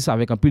pile artiste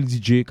avec un pile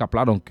DJ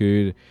capla donc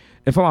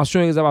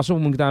information et réservation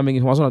pour monde qui t'a avec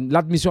information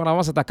l'admission à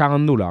l'avance c'est à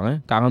 $40 hein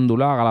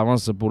 $40 à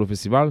l'avance pour le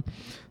festival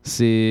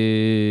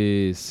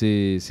c'est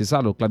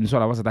ça donc l'admission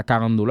à l'avance c'est à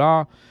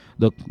 $40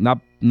 donc n'a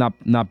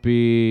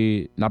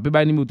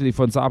pas numéro de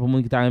téléphone ça pour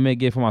monde qui t'a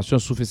avec information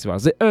sur le festival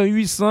c'est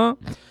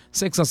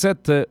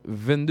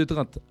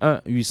 1-800-507-2230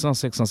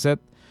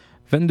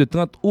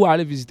 1-800-507-2230 ou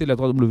aller visiter le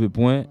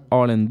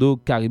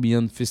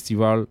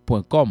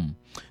www.orlandocaribbeanfestival.com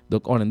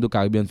donc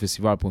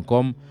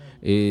orlandocaribbeanfestival.com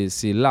et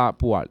c'est là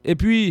pour aller. Et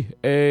puis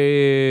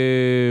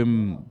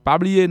pas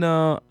oublier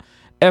dans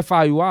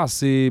FIU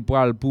c'est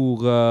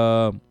pour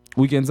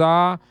week-end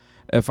ça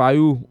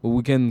FIU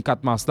week-end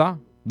 4 mars là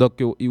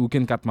donc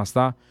week-end 4 mars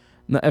là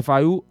dans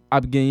FIU a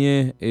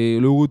gagné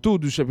le retour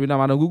du championnat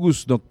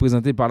Madangougus donc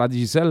présenté par la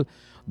Digicel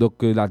donc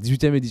la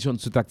 18e édition de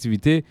cette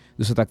activité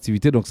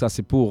donc ça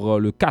c'est pour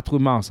le 4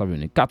 mars à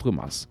venir 4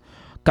 mars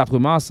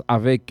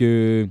avec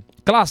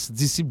classe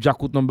disciple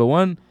Jakut number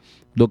 1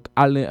 donc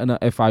aller dans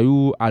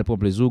FIU aller prendre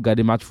plaisir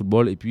regarder match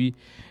football et puis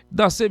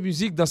danser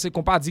musique danser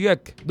compas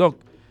direct donc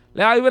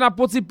les arriver dans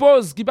petite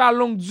pause qui pas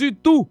longue du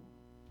tout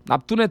n'a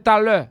tourner tout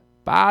à l'heure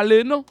pas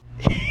aller non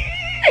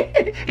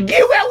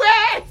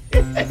giveaway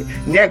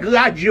nèg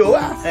radio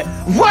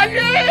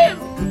volume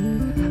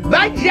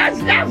ba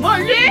jazz la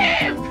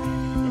volume.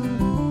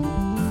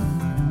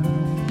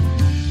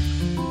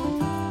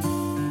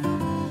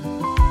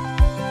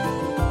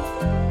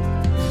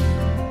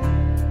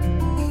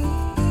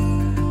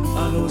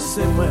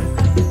 C'est vrai,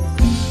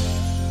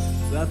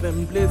 ça fait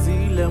me plaisir,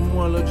 les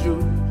mois l'autre jour,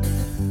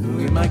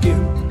 nous remarquons,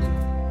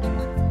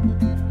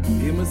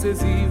 et me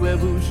saisi, ouais,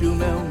 vous, je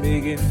m'aime,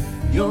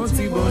 yon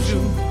petit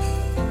bonjour.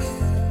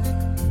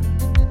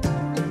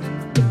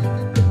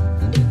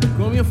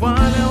 Combien de fois,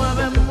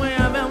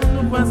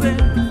 nous croisés,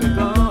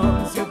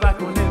 comme si on pas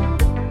connaît,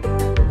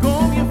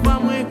 combien de fois,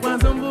 moi,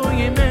 croisons, vous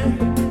aimez,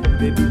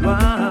 des doigts,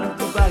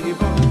 tout pas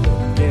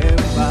répondre, et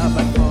pas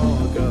encore.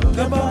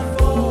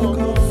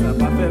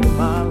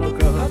 Mal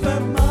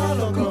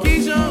encore.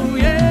 Qui j'en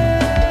yeah.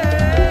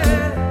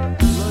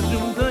 Moi je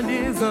me donne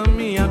des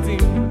amis a dit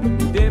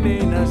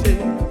déménager.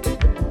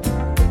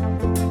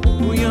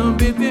 Pour y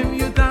embêter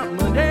mieux t'a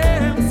demandé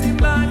si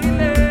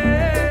m'arriver.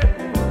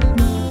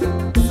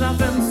 Ça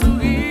fait me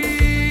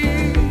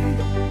sourire.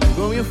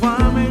 Combien de fois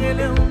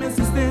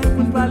m'insisté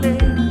pour me parler,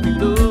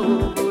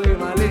 plutôt pour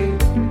m'aller.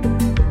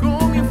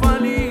 Combien de fois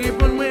lui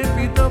répond moi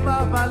plutôt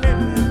pas parler,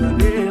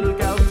 mais le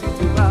cas où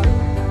tu vas.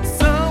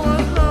 Sans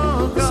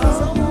encore,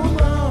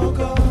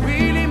 oui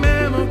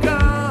lui-même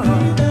encore.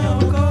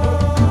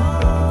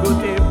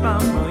 Côté pas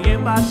rien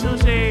pas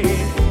changé,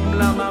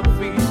 la m'a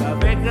pris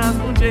avec grâce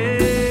mon Dieu.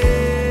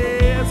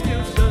 Est-ce que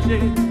vous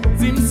changez?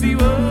 Dis-moi si oh.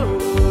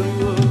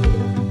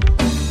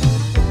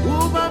 Ou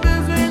pas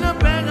besoin de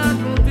faire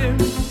raconter.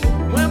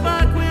 Moi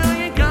pas quoi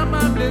rien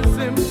capable de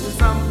blesser,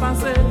 ça me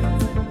passe.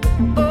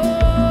 Oh,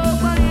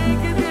 pas rien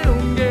qui te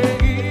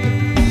guéri.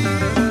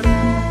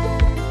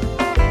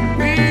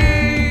 Oui,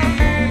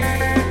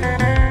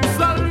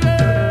 salut.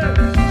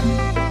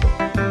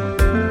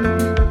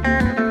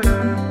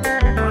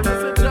 On a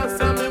cette chose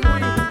à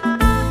mémoire.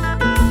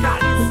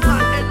 Charisme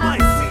et moi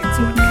ici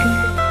tourné.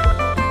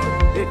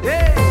 Hey,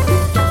 hey.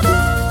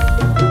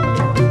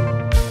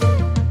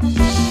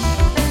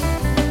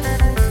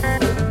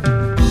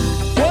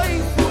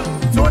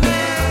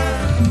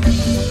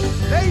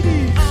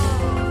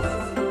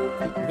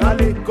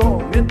 Allez, go,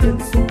 mettez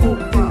sous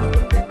compas.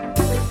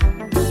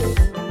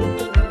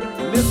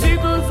 Laissez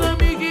nos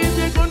amis qui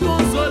te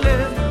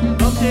consoler.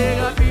 Comme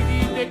thérapie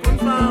qui te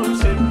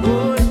confie.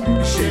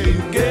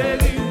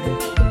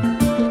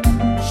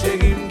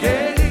 Chérie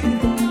m'guéri.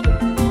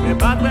 Mais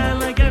pas de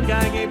peine,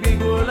 quelqu'un qui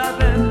pique la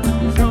peine.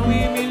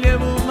 Jean-Louis Millier,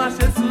 vous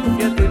marchez sous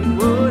fierté de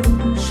boy.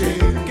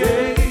 Chérie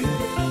m'guéri.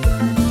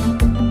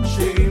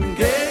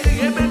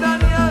 Et ben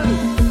Daniel,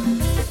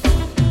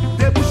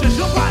 débouchez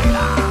champagne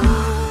là.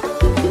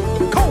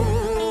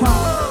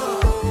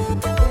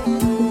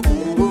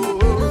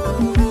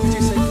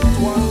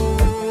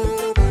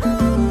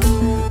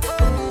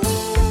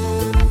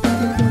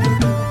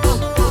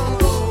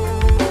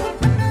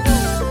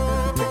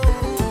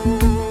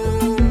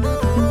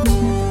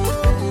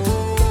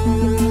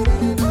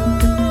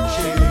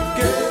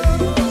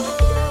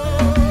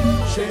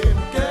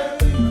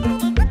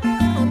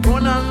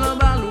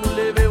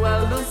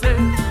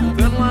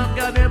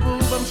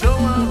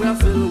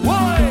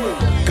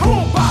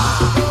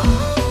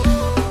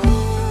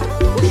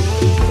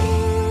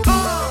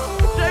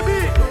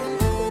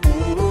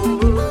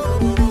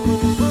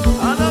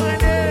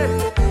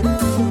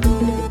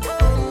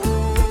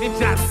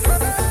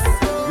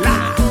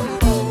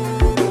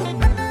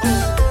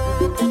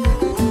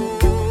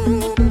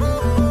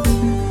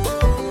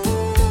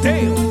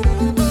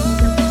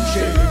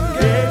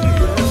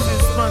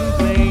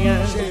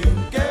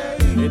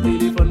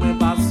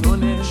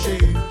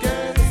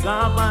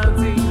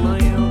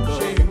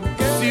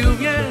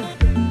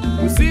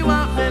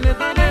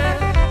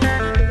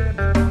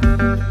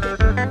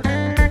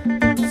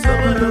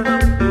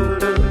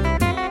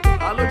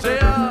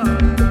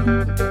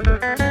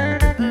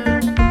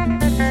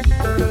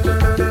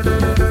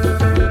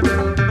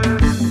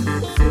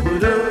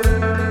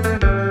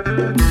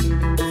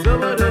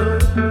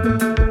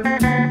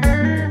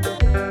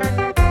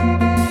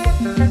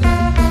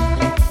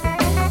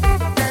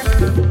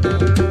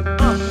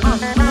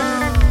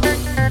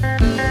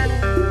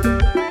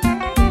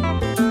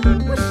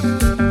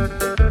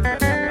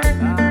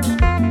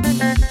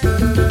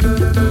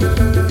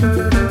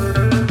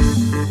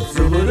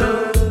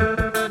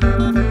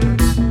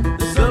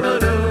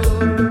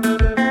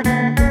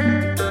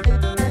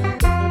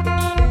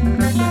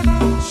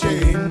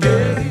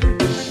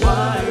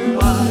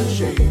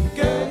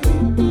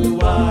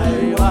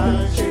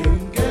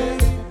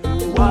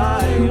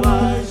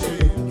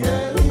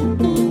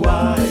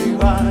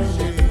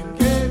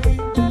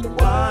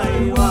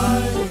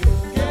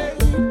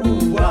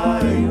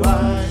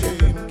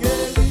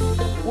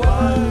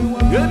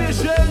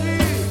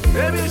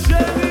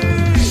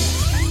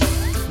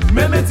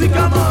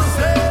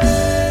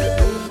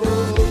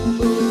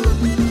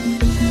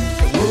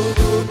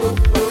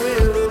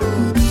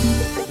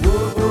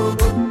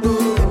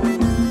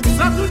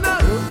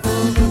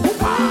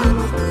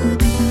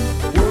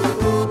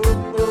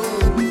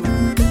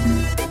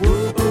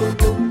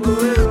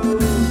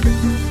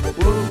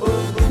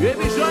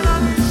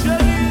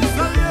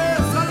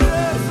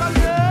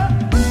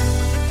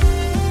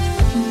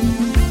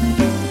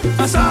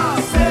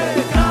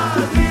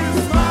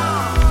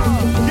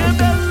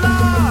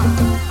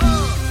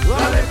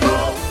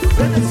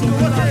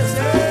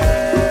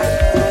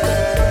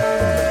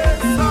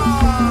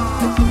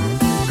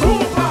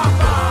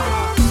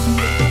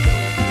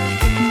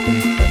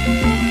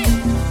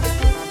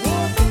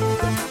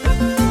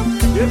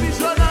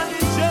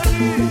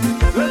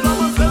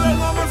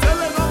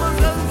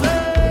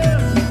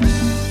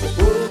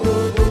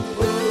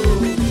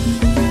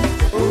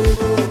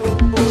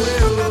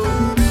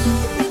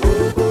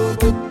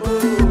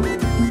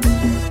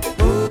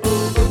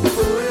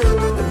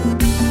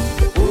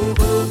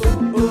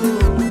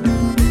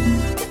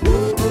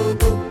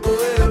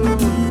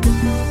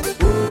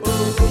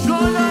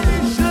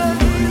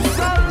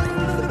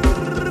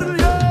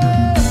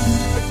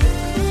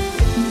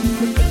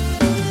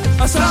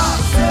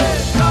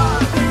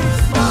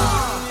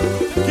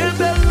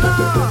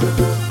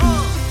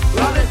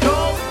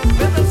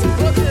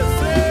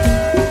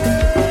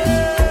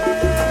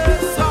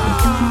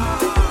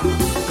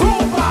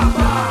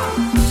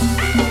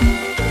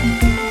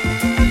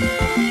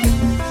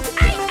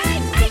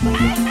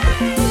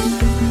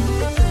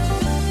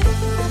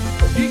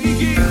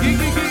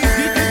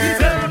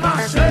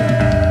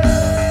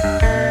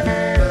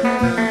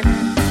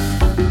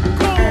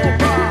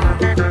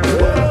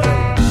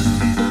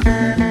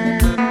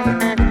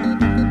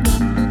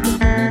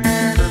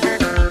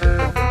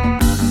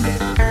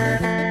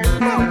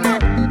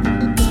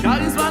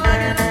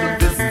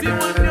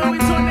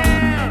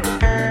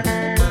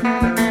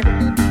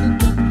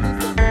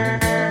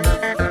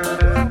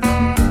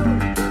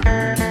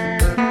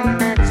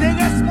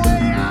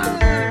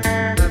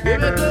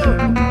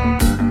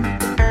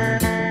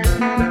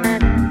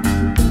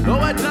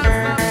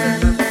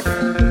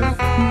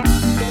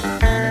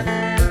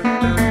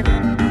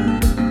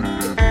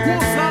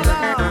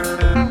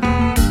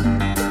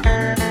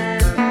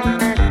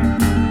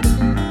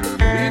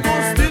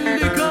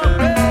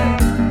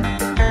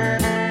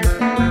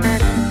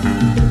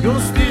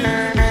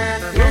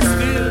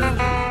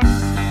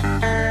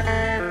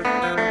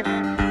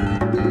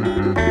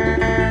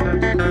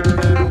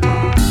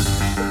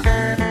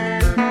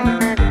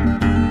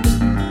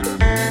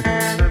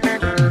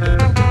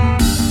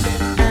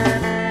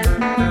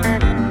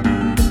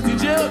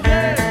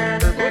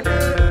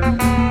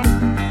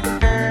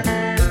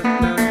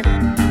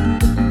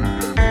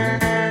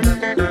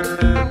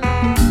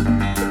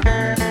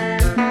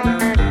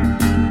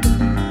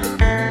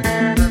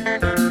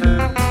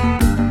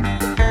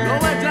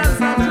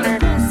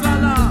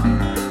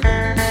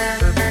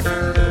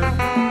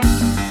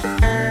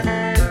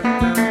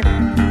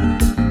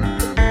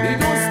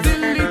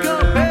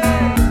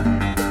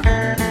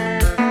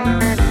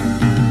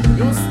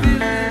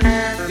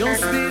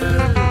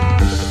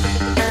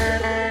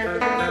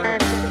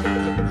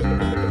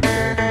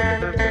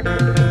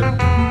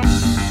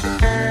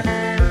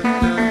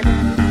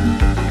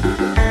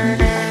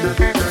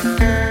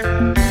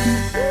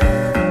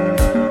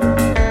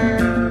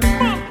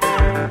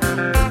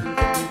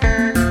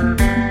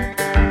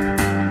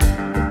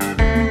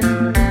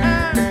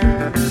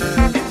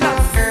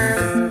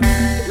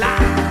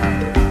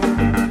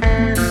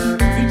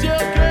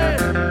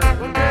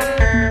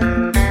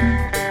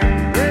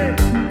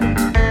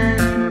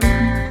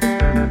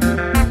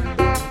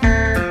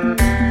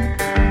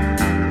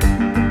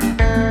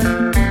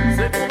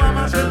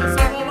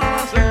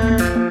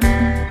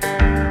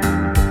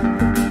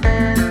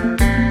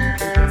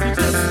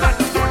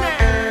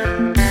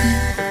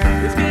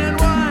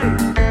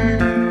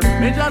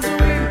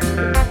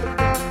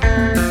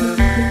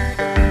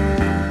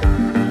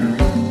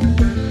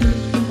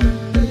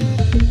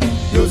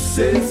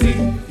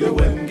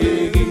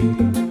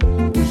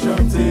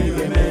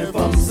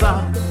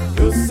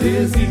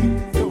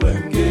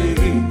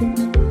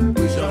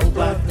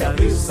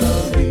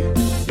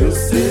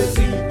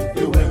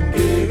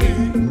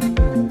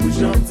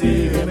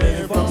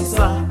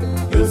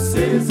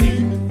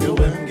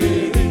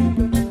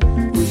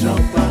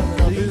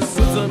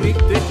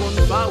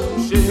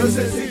 farouché.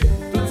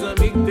 Tout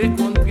ami qui te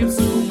compte trip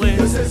sous moi.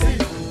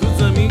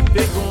 Tout ami qui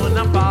te qu'on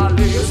a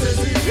parlé.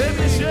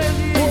 Bébé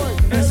chéri, tout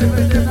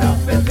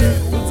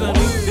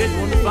ami qui te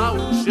compte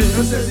farouché.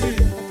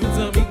 Tout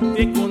ami qui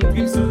te compte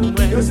trip sous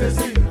moi.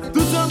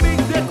 Tout ami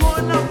qui te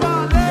qu'on a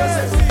parlé.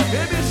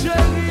 Bébé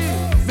chéri,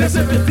 mais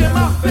c'est pété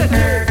ma fête.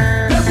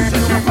 Débouche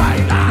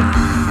champagne là.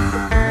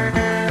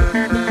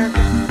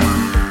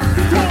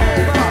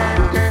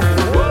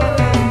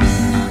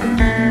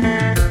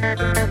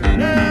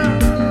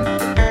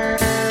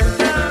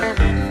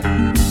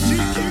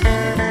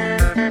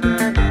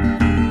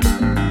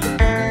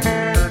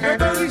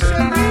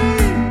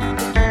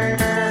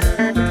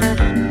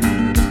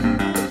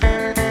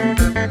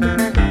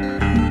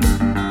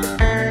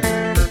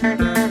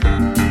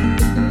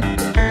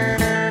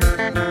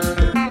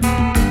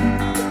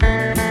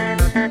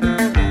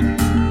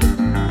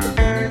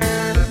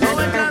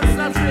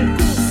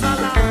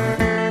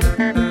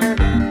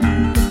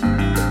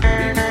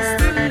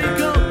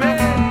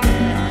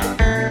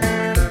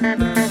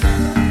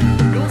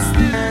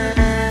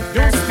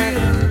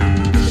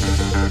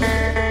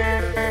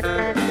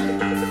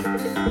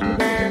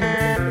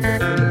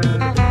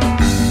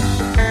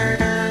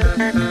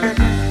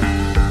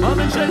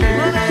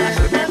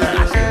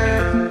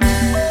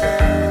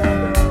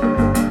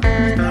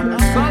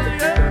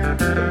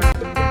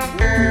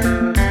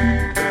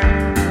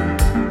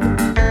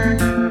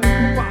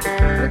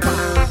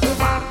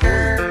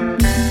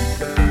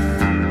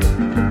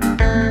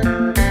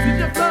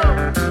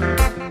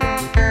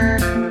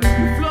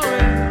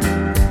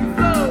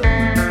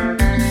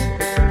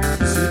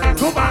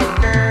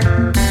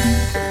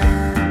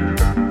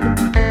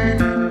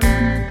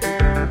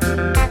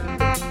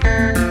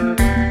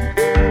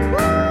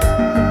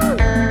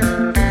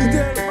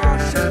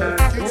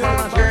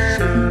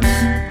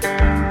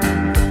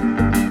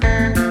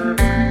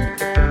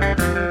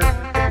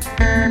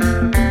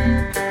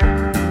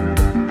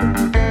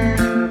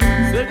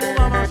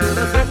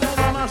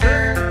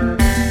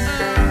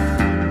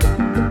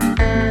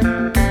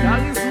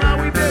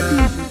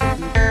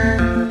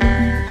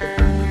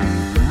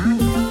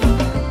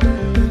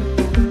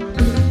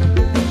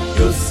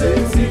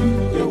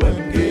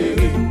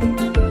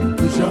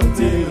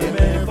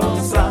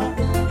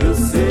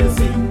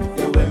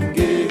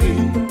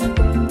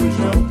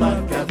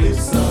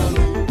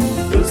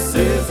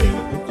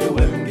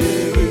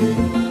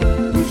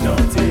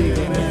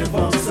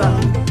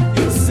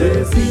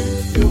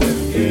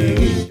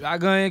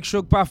 Avec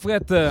choc pas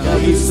fret.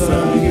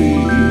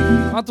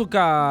 En tout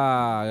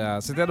cas,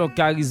 c'était donc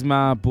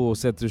Charisma pour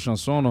cette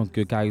chanson.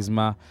 Donc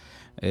Charisma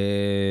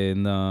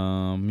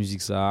dans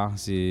musique ça,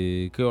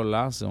 c'est créole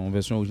là, c'est en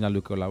version originale de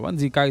créole là. On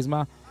dit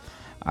Charisma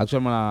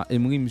actuellement là,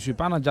 Emery monsieur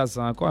pas dans jazz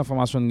encore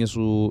information gain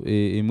sur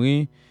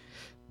Emery.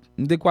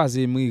 M'dé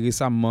croisé Emery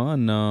récemment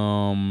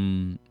dans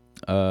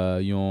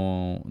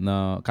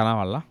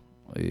carnaval là.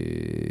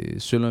 Et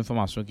selon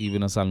information qui vient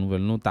dans salle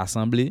nouvelle nous t'a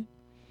assemblé.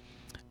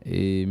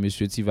 Et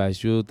monsieur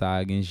Tivasio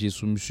t'a gagné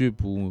sous monsieur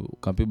pour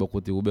camper bon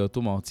côté Roberto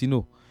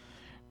Martino.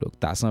 Donc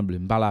t'as assemblé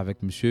me parler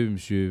avec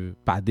monsieur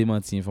pas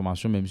démenti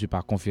information mais monsieur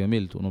pas confirmé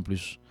le tout non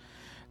plus.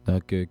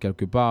 Donc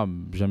quelque part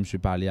j'aime monsieur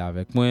parler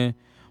avec moi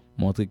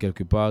montrer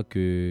quelque part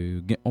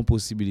que gain une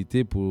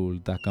possibilité pour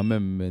t'as quand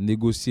même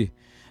négocier.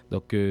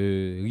 Donc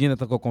rien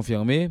n'est encore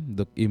confirmé.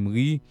 Donc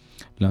Emery,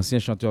 l'ancien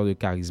chanteur de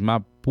Charisma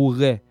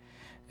pourrait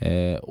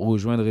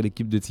rejoindre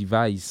l'équipe de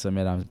Tivas,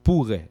 mesdames,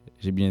 pourrait,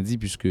 j'ai bien dit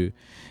puisque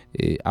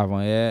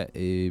avant hier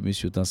et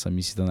monsieur Tansam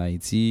ici en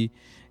Haïti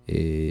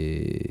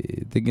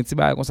et t'es un petit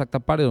bail comme ça que t'as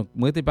parlé. Donc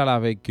moi t'ai parlé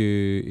avec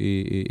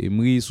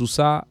Emery sur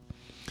ça.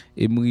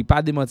 Emery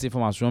pas démenti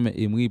information mais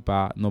Emery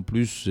pas non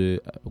plus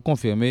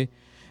confirmé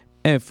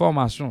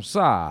information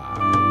ça.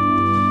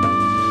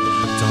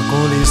 Tant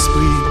qu'on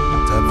l'esprit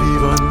t'a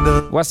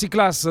vivant. Voici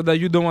classe de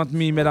You Don't Want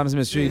Me, mesdames et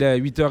messieurs, il est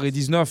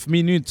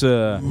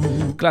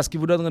 8h19. Classe qui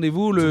vous donne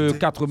rendez-vous le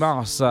 4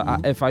 mars à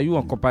FIU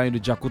en compagnie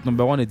de Jakut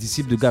No. 1 et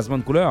disciple de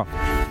Gazman Couleur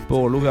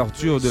pour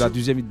l'ouverture de la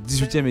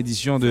 18e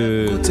édition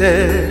de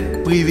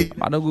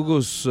Madame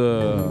Gougous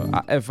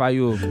à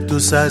FIU. Tout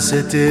ça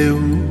c'était où?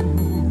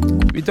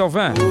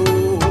 8h20.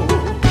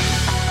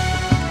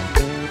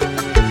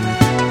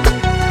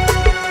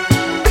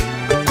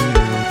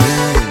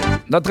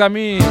 Notre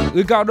ami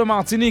Ricardo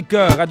Martinique,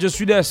 Radio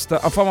Sud-Est,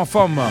 en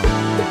forme.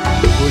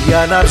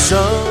 Yana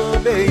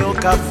chambe yon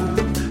kafou,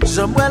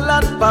 j'aimerais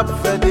la pas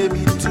faire des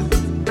bitou.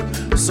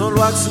 Son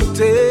loi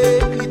souté,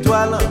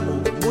 toi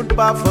l'amour, moun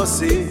pas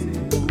forcé.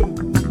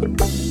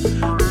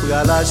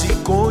 Brala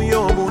jikon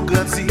yon moun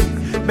grandi,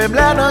 même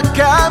là dans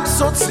cam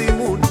son si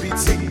moun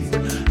piti.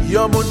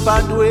 Yon moun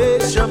pas doué,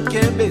 j'aime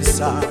kembe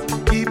ça,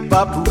 qui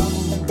pas pour.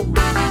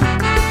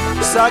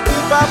 Ça qui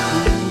pas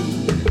pour,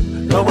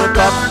 yon moun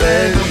pas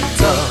faire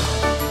temps.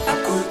 À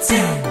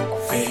côté,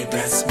 fais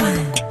bless moi.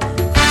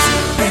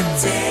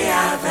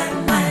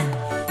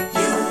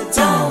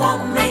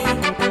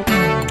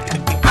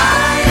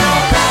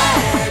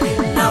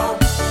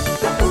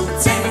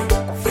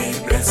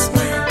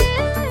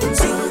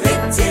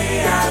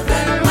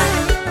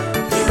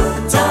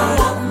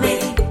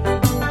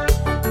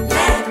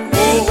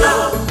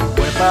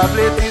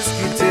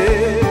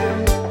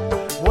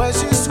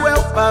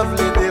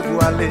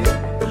 parler,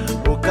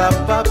 ou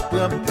capable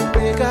prendre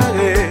pour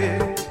égarer.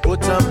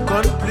 Autant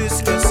qu'on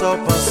plus que sans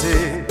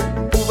penser.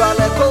 Ou va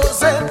les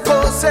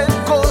causer,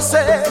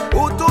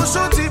 ou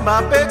toujours dit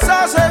m'a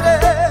exagéré.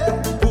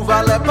 Ou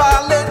va les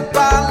parler,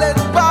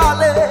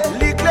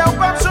 les clairs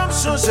pas me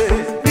changer,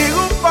 les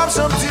roues pas me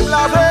dire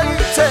la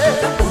vérité.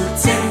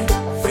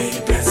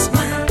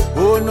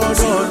 Oh non,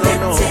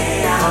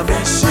 ma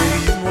belle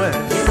chérie, moi.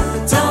 You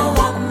don't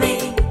want me,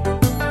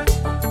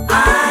 I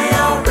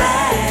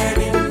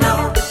already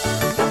know.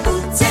 La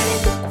bouteille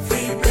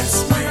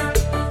faibesse moins.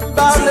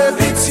 Parle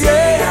pitié,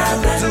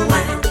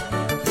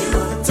 You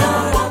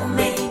don't want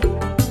me,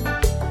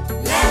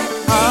 let me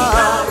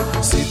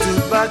go. si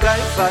tout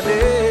bagaille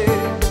fallait,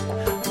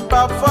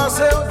 pas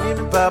forcer ni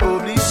pas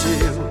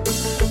obliger.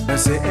 Mais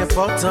c'est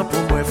important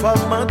pour moi, faut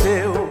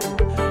demander.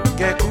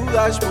 Quel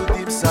courage pour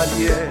dire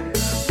s'allier.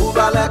 Ou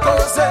va les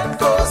causer,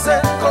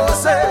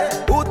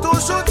 ou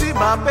toujours dit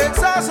m'a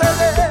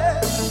exagéré.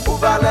 Ou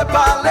va les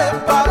parler,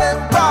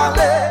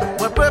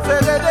 moi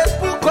préféré d'être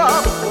pour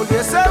comme, au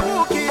lieu c'est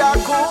vous qui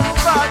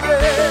accompagnez.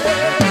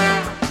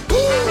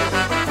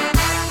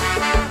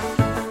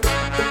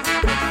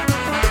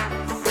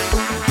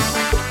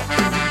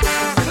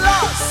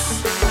 Classe,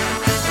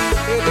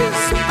 it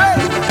is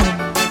baby.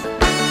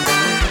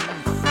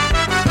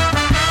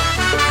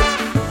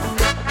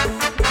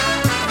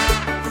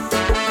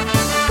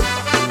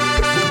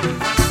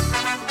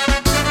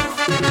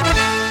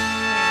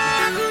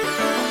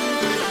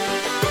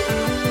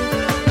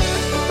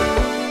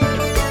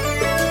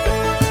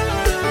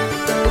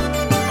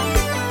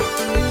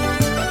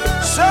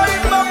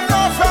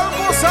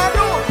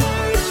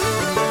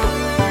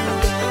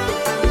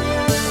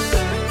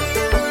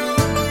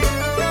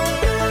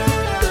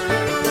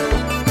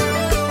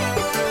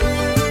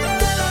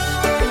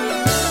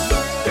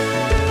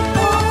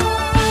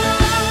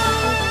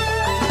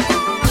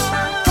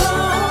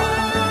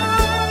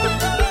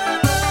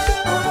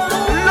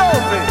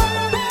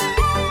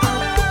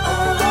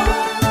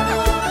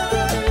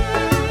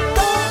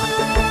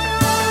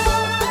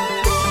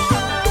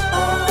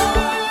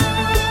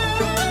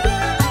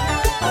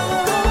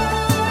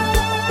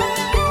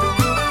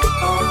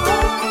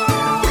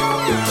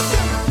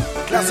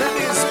 Yes, it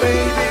is,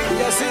 baby.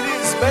 Yes, it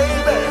is,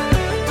 baby.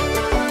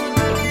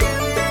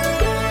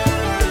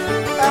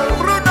 El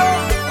Bruno.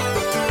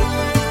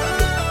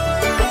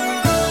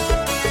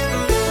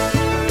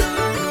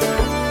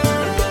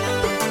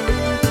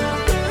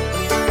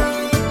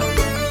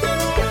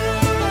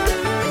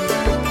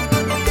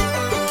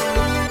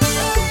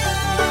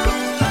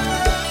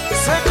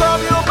 C'est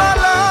comme une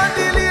malade,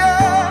 il y a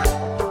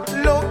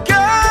le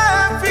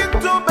cœur vite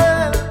tombé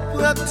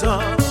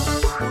printemps.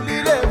 Pour lui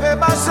lever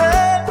marcher.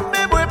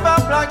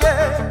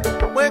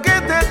 Moi qui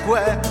t'ai quoi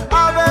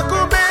avec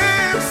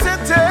vous-même,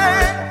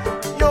 c'était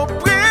une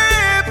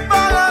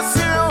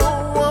préparation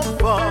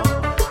enfant.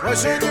 Moi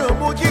j'ai un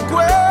mot qui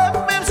quoi,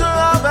 même je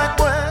avec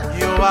moi.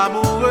 Yo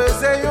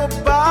amoureuse et yo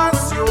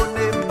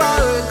passionné par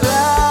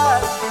regret.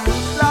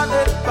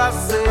 L'année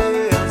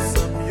passée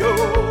ensemble yo.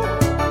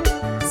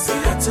 Si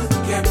la toute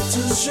gamme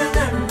toujours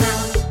la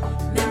main,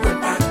 mais moi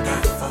pas ta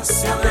force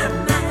sur la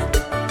main.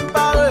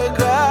 Par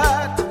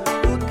regret,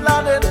 toute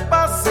l'année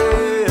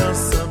passée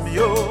ensemble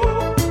yo.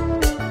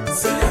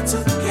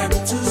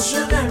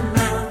 Toujours la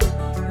main,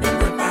 mais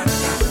moi pas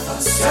ta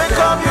force. C'est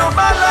comme une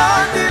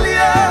malade, il y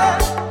a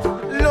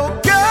le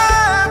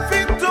cœur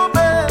vite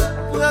tombé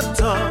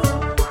printemps.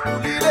 Pour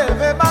lui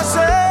lever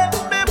marcher,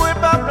 mais moi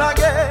pas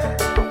blaguer.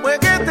 Moi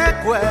qui t'ai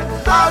quoi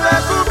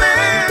avec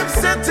vous-même,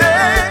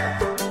 c'était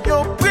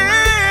une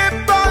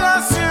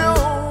préparation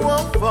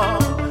enfant.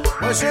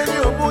 Moi j'ai eu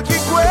un mot qui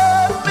quoi,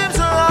 même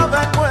je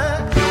avec moi.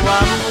 Yo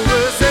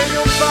amoureux, c'est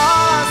yo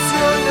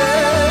passionné.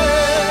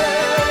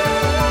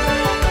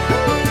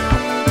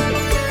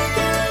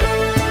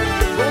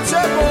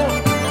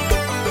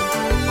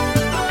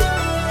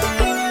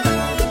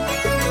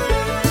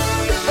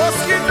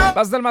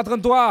 Bas Delma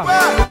 33,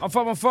 en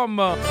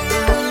forme.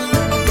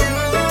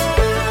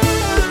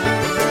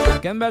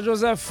 Kenba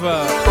Joseph.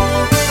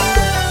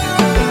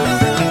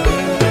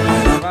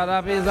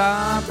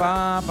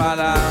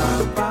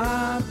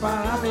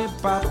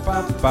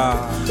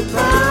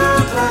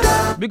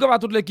 Big up à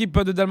toute l'équipe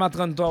de Delma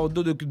 33, au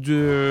dos du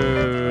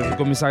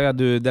commissariat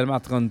de Delma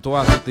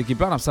 33, toute l'équipe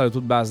là, on a ça de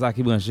toute base là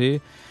qui est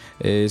branchée.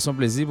 Et son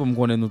plaisir pour me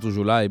connaître nous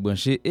toujours là et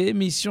brancher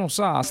émission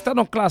ça. C'était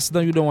donc classe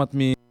dans You Don't Want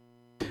Me.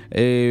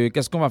 Et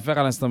qu'est-ce qu'on va faire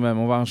à l'instant même?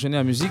 On va enchaîner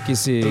la musique et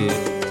c'est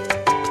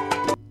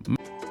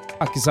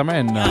qui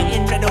s'amène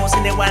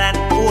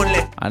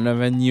en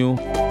avenue.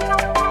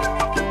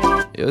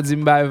 Yo dit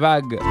m'bay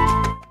vague.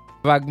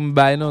 Vague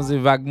m'bay non, c'est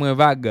vague moins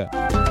vague.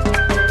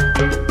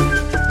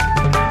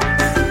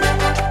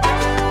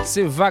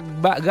 C'est vague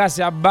grâce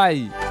à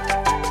bay.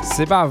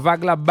 C'est pas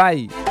vague la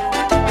bay.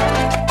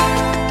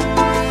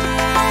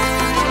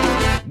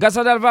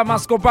 Gassa Delva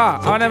Mascopa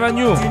en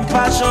avenue.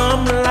 Pas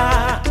chambre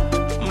là.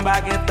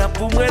 Baguette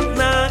pour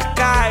maintenant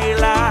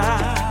Kaila.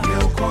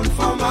 Yo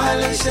conforme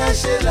aller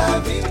chercher la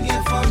vie,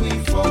 une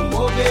famille faut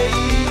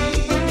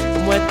m'obéir.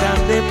 Moi tant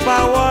des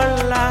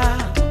paroles là,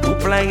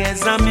 Moi,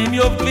 les amis, m'y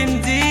vin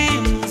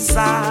dire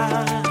ça.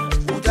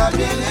 Ou ta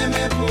bien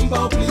aimé pour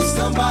m'ba ou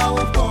plus en bas ou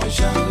bon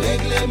Jean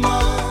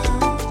règlement.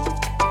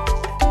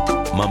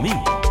 Mami,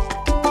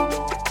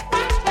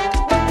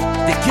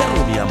 te quiero,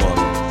 mi amor.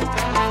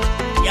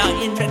 You're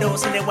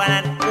introducing the one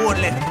and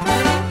only.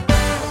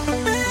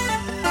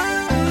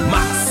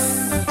 Mas,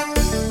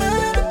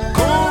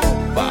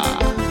 compa.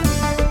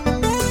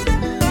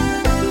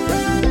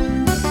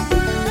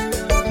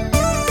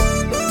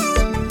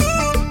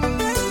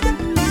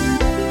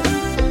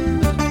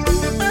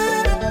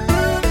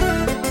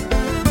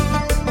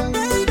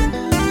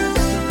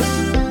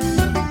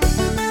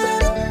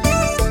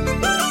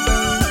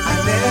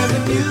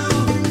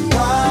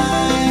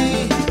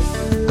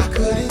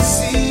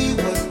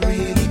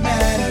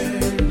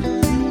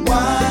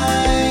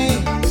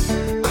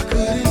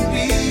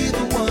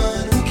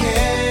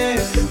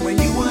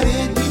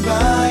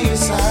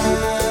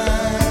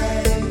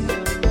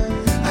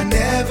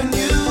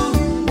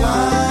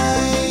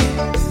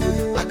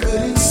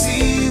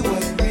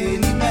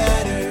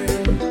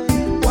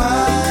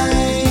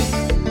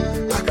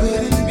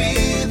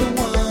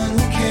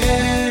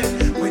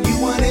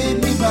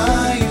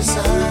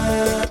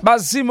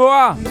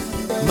 Basimoa.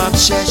 M'a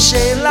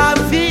cherché la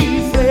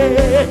vie,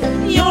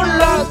 yon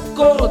l'autre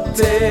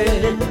côté.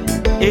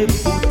 Et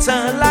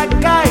pourtant la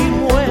caille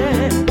moi,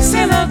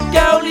 c'est notre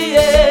cœur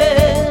lié.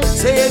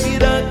 C'est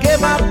évident que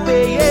m'a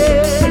payé.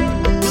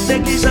 Tout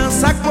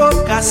négligence à quoi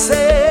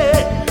cassé.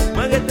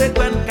 Moi j'étais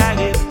quand qu'à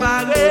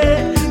réparer.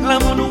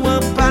 L'amour nous en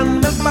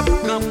panne même pas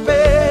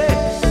camper.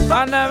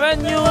 I never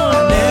knew.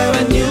 I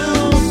never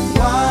knew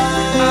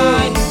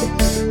why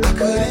I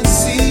couldn't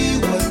see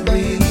what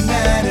really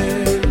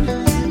mattered.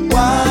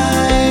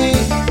 Why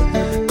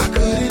I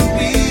couldn't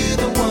be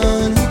the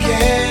one who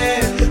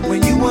cared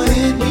when you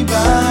wanted me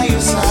by your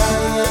side.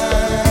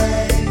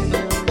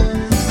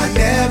 I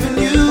never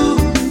knew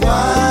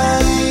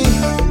why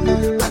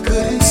I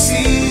couldn't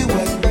see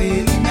what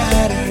really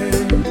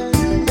mattered.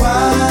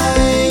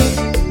 Why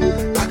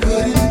I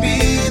couldn't be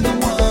the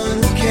one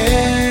who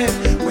cared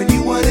when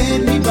you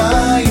wanted me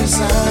by your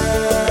side.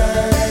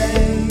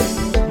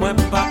 moi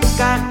pas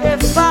qu'à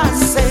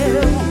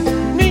effacer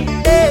ni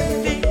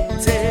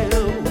éviter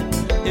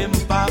et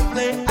m'pas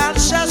prêt à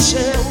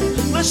chercher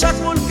mais chaque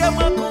monde que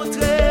moi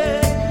rencontré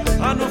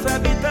on nous fait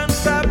vite en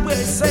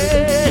s'apresser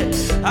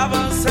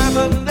avant ça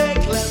va me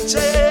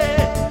déclencher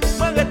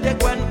moi j'étais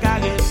quoi qu'à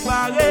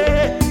réparer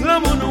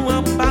l'amour nous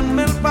en panne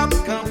mais pas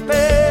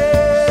camper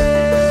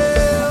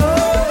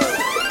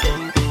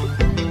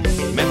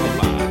mais on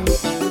va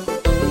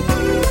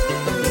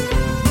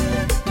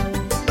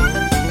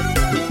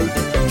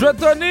Joe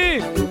Tony.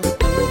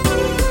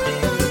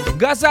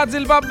 Grâce à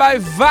Dieu, va by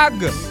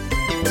vague.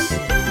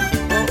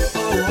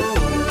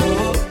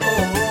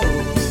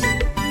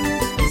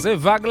 C'est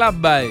vague la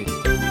baille.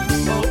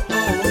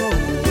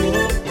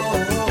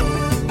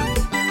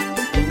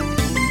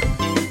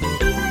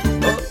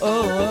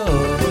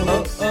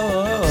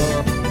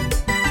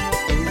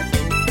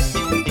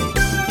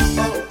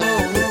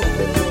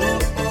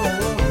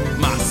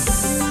 Mas,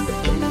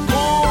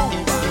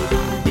 compa,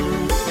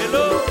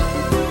 hello.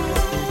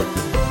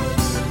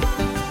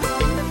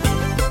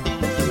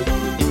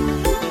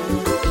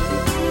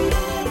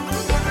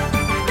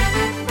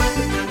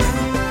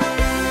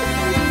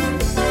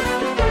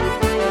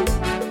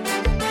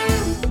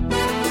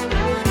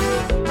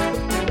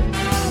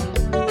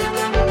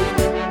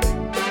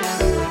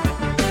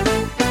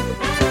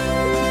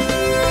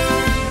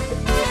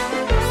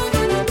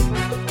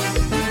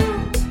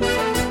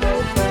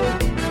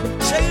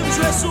 Chérie, me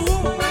jouer sous.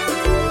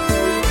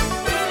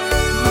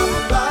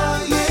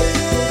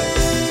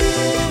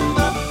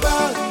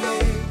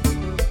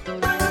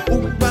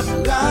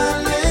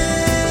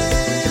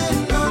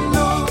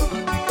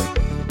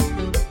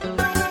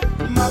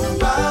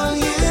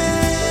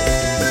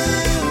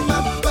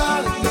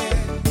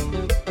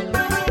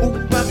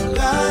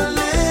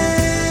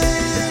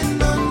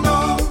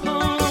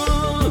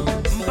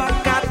 M'pas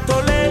qu'à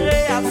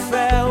tolérer à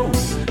faire,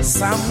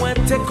 ça moi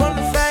te qu'on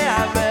fait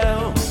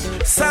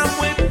avec, ça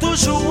moi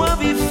toujours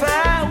envie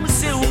faire,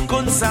 c'est où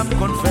qu'on ça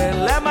qu'on fait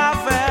les ma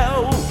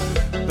faire,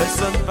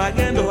 personne pas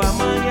gain droit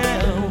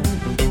manière,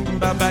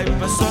 baba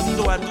personne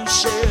doit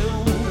toucher,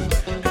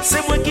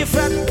 c'est moi qui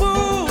fait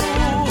pour,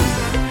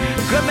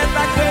 remettre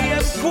la cueille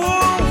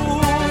pour,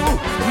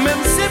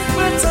 même si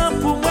prétend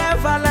pour moi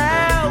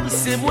valeur,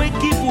 c'est moi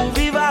qui pour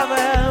vivre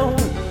avec,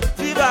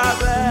 vivre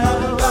avec.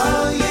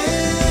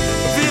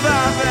 Viva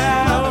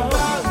Bell.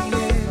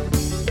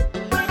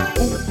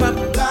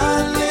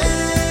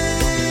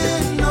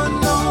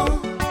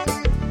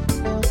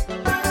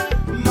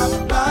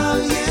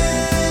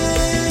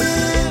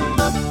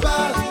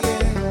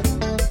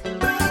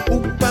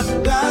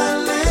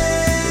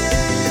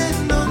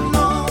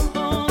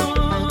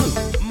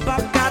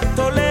 M'pas qu'à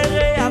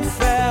tolérer à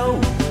faire,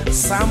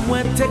 ça moi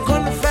te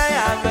qu'on fait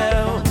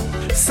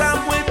avec, ça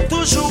moi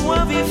toujours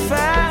envie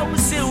faire,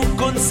 c'est où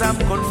qu'on ça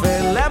qu'on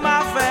fait les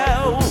ma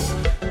faire,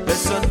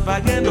 personne pas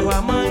gain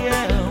droit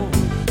manière,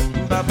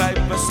 baba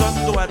personne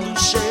doit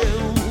toucher,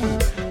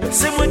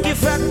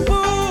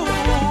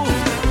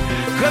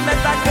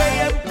 mettre à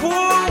créer pour.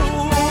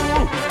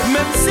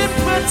 Même si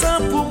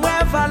printemps pour moi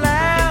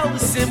valeur,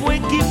 c'est moi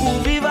qui pour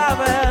vivre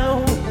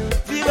avec.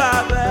 Vivre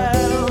avec.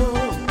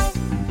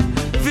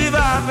 Vivre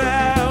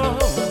avec.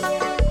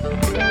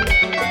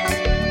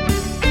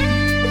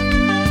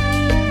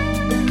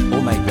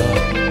 Oh my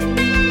God.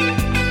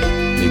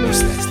 Me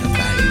gusta esta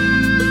vibe.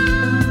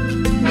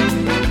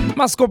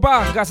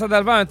 Mascopa, Grâce à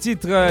Delva, un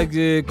titre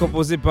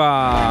composé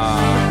par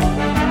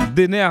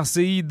Dener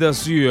Seid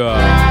sur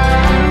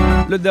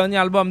le dernier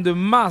album de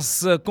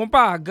Mas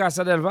Compa, Grâce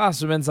à Delva.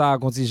 Semaine ça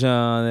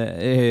contingent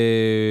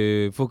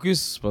et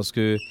focus parce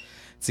que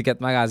c'est 4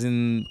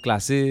 magazines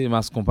classés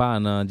Mas Compa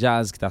en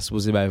jazz qui t'a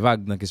supposé by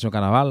vague dans question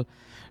carnaval.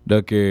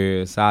 Donc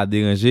ça a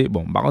dérangé.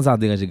 Bon, par contre ça a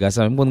dérangé Grâce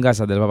à même quand Grâce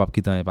à Delva pas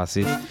qui temps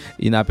passé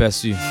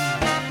inaperçu.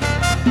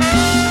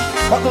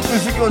 Pas de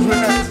musique aux jouettes.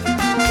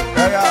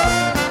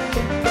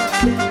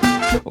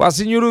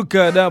 Voici New Look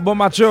d'un Bon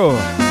Macho.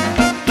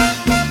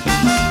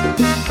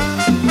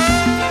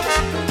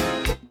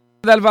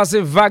 Delva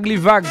c'est vague,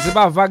 c'est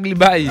pas vague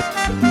bail.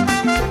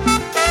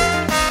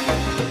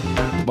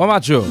 Bon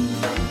Macho.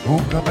 Ou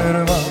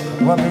caméra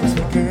va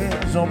m'expliquer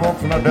son bon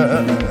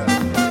flandeur.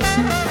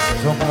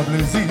 Son bon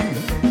plaisir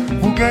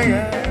pour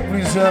gagner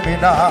plusieurs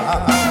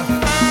médailles.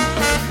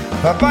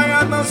 Papa y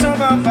attention,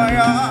 papa y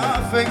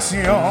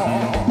affection.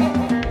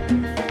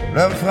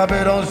 L'homme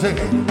frappé danger,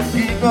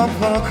 qui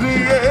comprend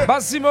crier.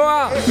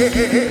 Bassimoa.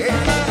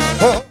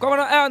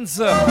 Commandant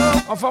Ernst.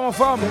 En forme.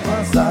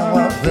 Ça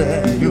va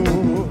faire you.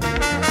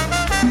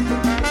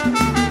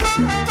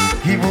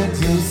 Qui vous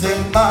dit c'est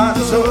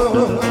macho.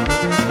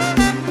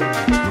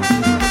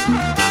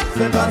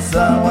 C'est pas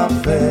ça va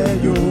faire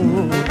you.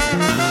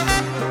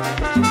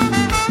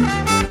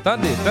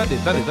 Attendez.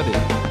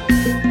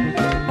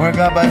 Moi qui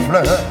baille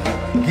fleur,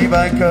 qui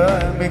baille cœur,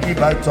 mais qui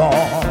baille temps.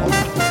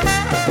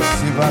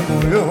 C'est pas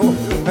pour yo,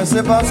 mais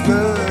c'est parce que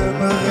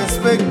me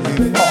respecte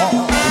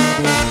fort.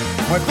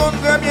 Moi compte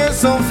très bien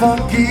son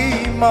funky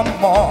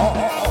maman.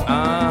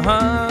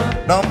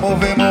 Dans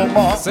mauvais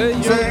moment, c'est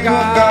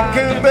Yoga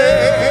Kembe.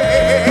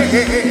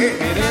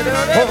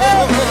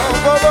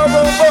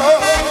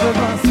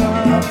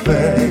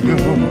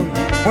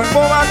 Moi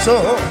bon macho,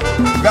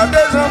 garde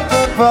des hommes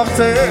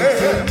comportés.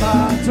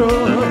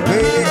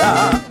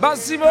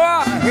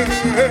 Bassimoa.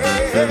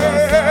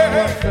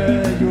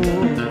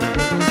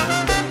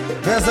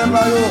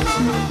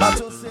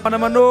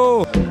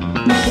 Mano.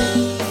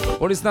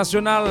 Police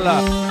nationale.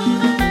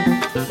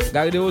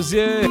 Garde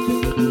Osier.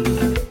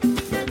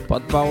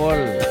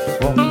 Porte-parole.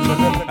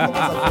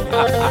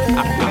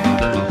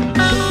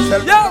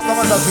 Yes!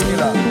 Comment ça finit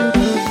là?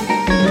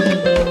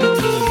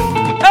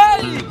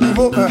 Hey!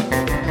 Niveau 1.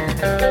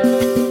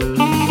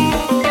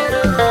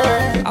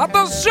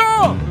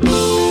 Attention!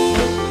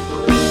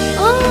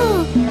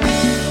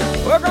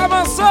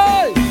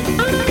 Recommencez!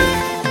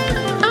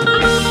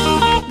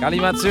 Cali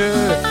Mathieu!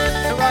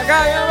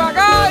 Bagaille!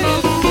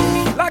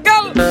 La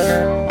gueule!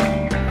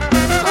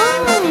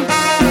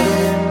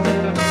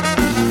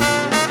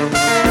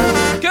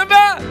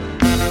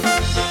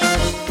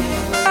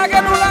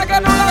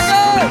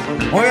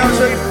 On y a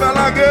essayé de faire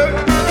la gueule.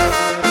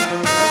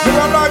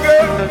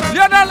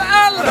 Lionel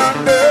L.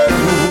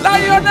 La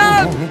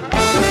Lionel.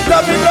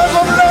 David la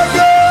comme la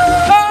gueule.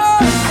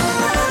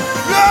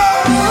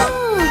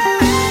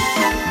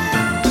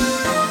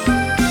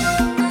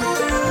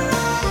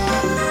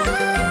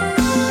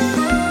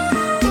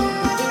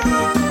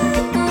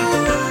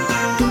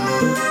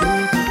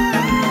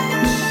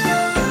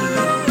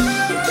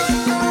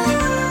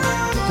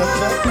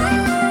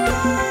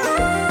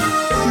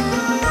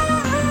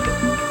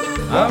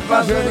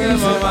 Pas gêner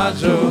mon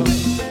macho.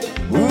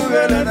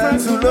 Ouvrez les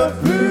têtes sous le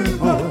plus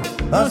beau.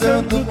 Danger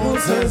tout le monde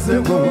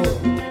c'est beau.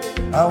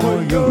 Ah oui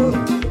yo,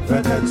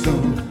 faites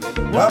tout.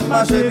 Wap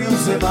ma chérie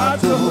c'est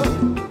macho.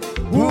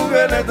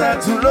 Ouvrez les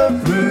têtes sous le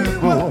plus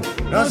beau.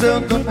 Danger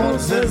tout le monde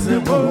c'est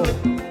beau.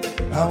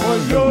 Ah oui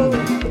yo,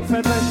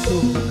 faites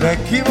tout. Les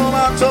qui mon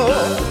macho.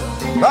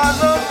 Pas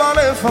dans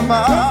les femmes.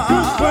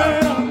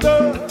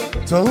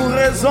 T'as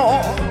raison.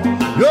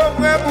 Yo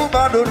prêt pour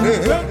pardonner.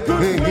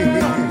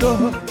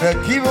 Les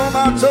qui vont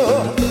macho,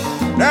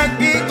 les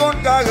qui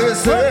comptent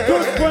caresser.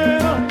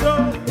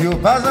 Yo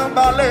pas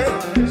emballé,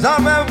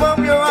 jamais bon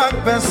mieux avec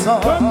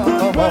personne.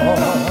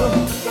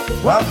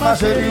 Wap ma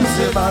chérie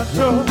c'est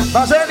macho,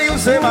 ma chérie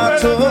c'est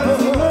macho.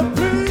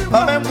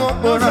 Pas même qu'on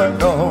connaît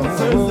non.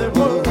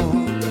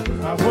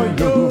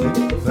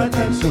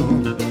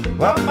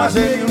 Wap ma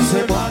chérie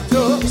c'est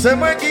macho, c'est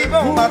moi qui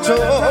vont macho.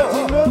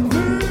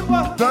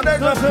 Dans des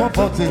gens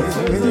comportés.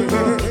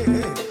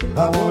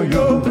 Ah oh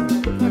yo.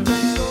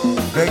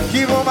 Les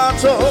qui vont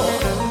macho,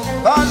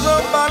 pas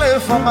non les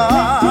femmes.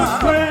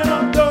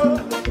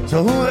 Tu as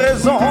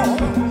raison,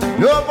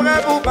 yo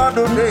prêt pour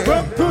pardonner.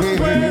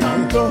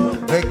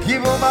 Les qui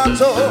vont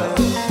macho,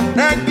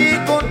 les qui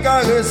comptent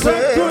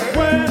caresser.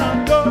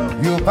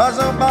 Yo pas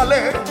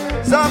emballé,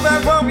 ça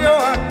fait pas mieux à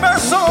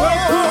personne.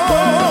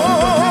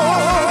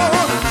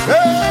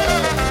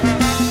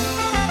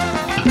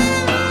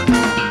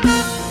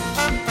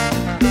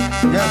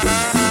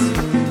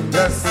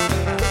 Yes.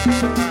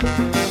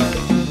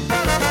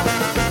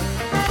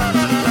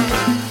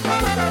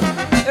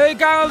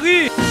 Jamaïque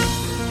Henry,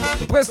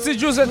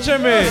 prestigieux et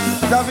chemé.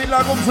 David là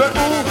comme jouer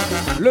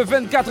où? Le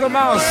 24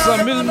 mars,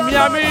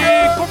 Miami,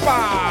 Copa.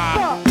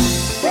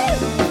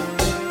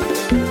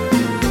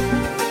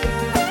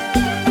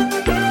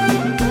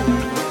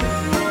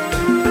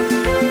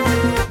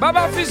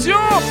 Baba Fusion.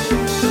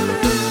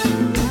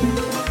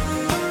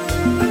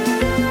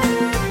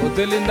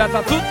 Hôtel Linda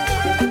Tatout.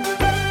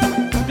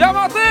 Bien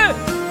monté.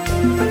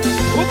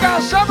 Ouka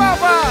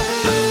Shababa.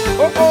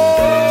 Oh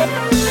oh.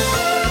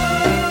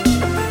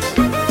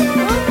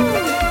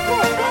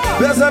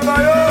 Bessel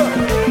Mayo.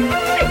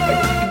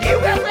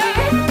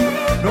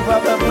 Nous va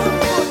faire vous.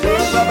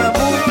 Nous va faire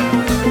vous.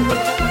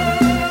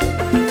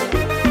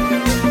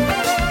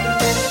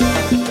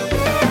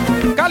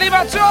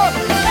 Calibatio.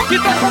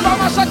 Quitte combat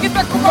machin,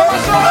 quitte combat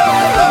machin.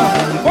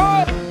 Oh.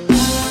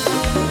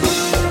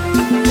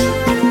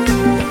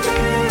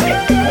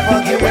 On va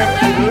dire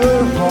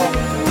devant.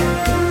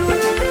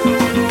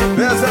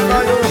 Bessel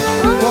Mayo.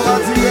 On va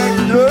dire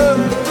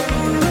devant.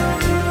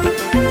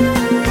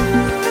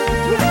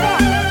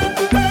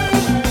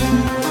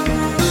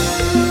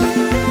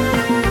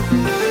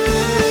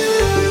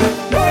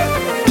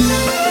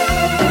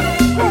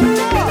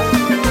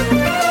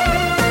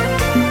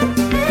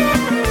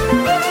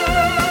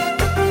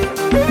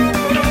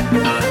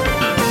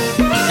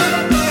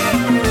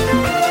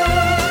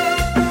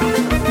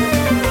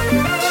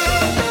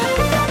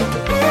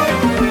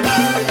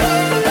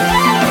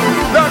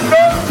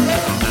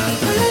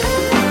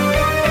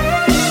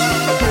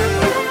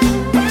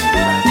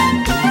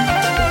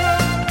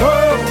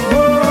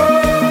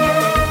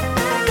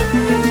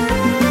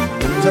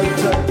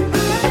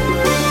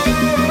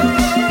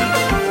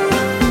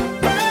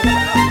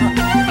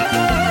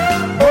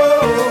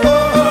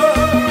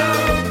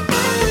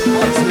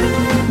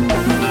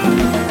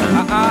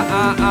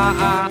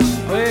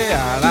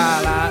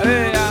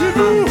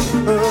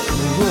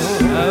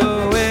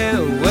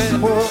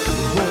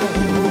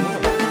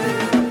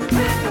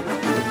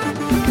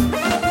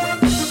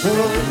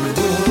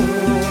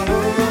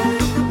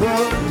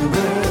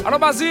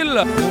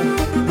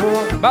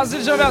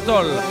 Basile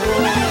Jean-Bertol.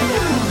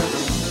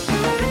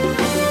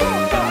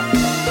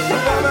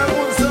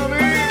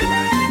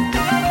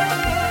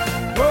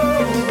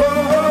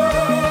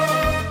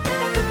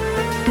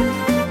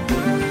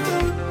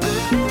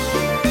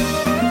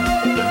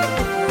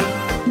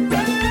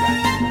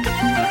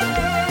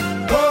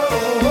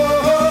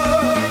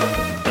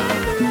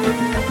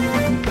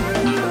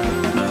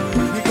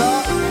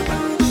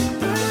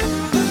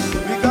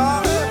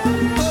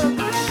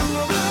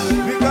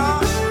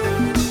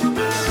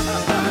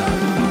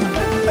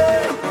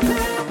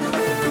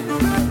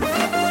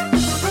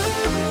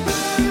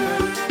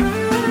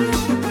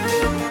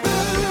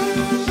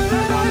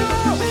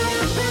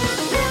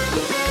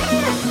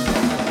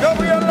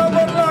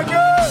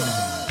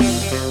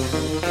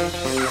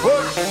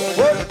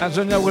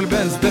 Ingénieur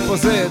Wilbens,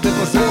 déposé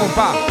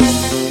compas.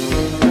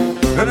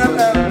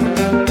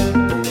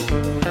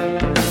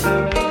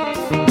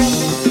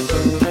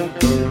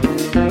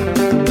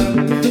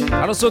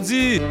 Alors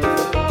Sodi,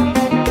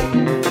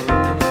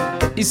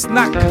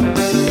 Isnac,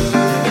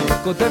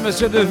 côté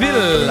Monsieur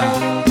Deville.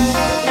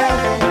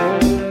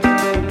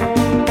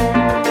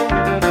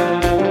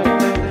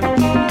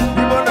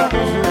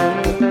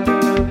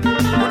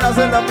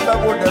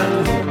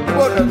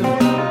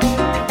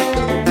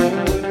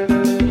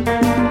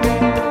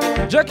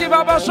 Jackie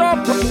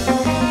Barbershop,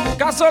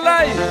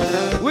 Cassoleil,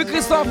 oui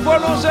Christophe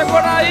Prolongé,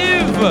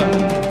 Gonaïve.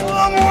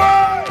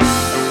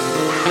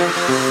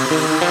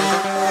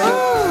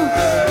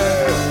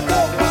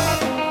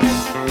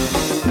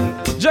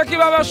 Jackie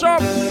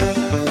Barbershop,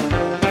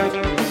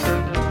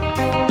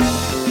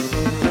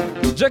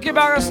 Jackie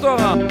Bar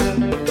Restaurant,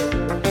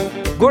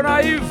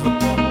 Gonaïve.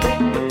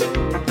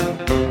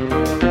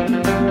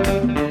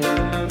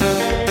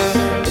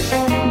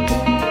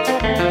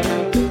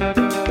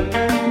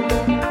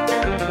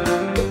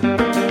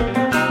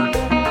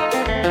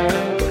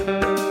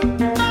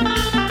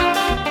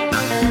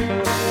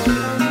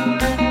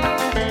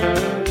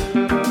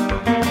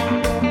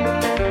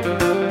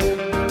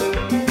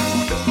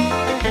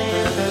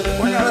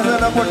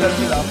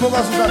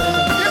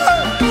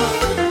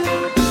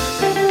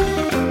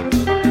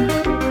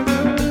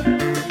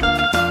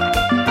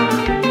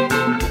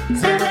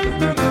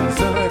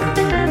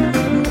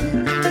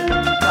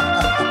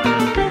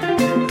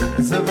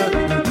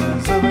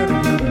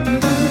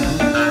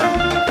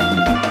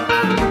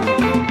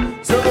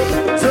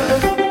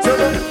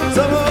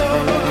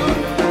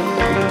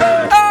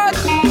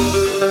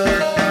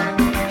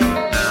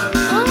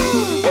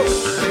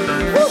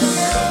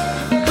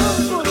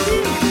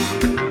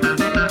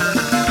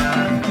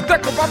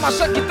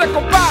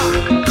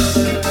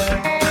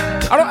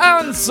 Alors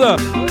Hans,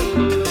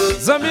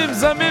 Zamim,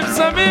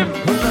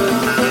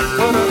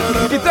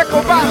 qui te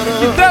combat,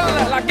 qui te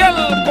la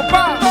gueule,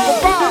 combat.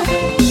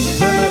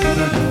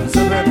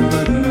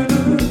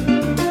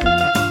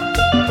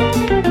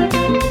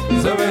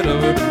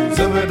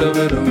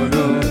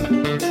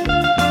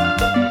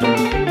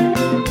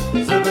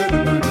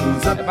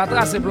 pas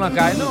tracer plan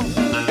caille, non?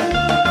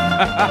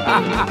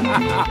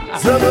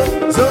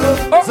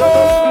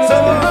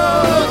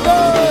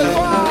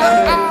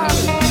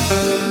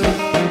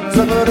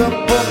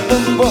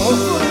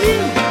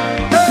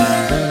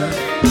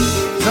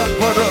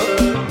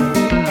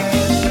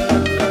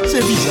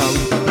 C'est bizarre.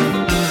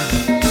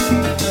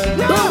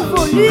 Bon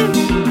volume.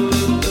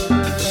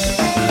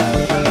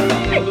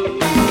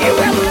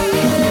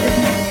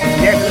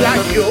 Les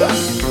radio.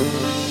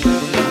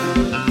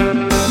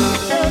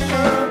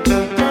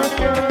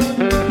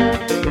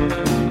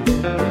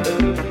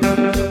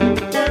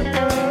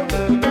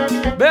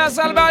 Béa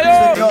Salbayo,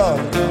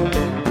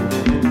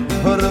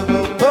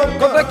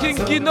 Côté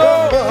Kinkino,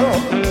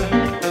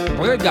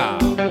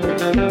 regarde,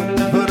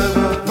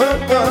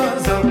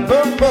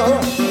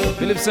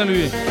 Philippe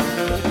Saint-Louis.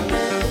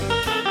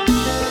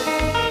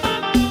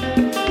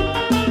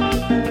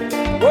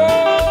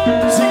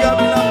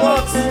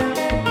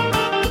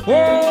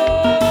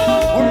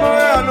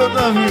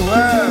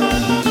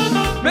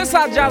 Mais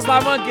ça jazz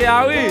la manque,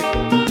 ah oui.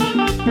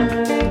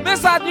 Mais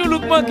ça new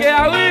look manque,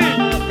 ah oui.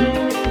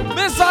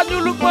 Mais ça new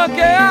look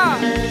manque, ah.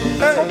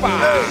 Opa.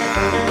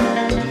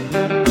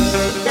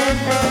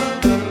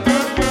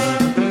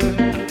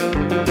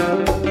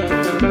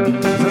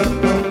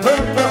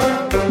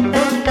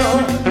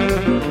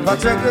 Va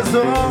checker ça.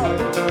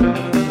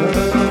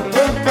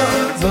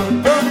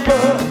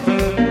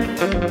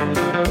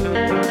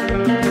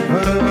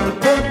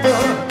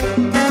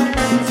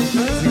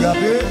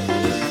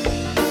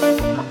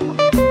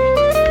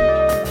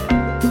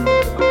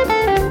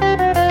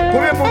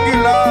 Combien de monde qui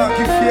là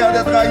qui est fier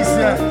d'être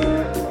haïtien?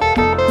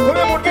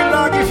 Combien de monde qui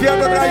là qui est fier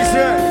d'être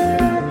haïtien?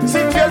 Si tu es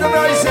fier d'être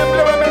haïtien,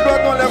 levez mes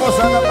doigts dans les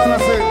rosas à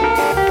balancer.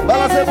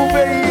 Balancez pour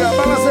pays,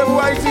 balancez pour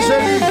Haïti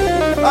chéri.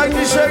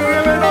 Haïti chéri,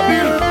 mais la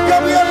ville.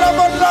 Gabriel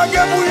Lamotte la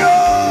guerre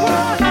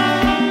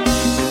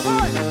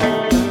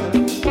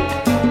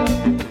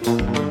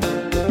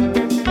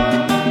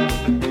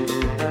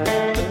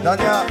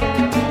Dania,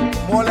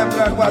 moi les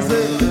bras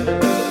croisés.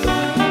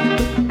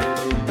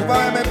 Tu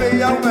vas aimer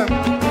pays à vous-même.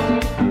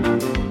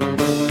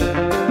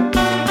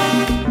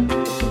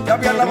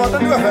 Gabriel Lamotte,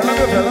 on va faire.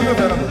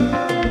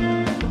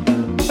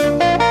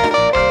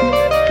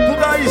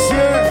 Tout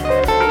haïtien,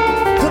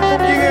 tout le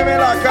monde qui aime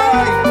la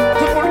caille,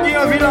 tout le monde qui a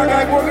envie la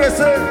caille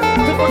progresser,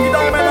 tout le monde qui a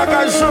aimé la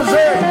caille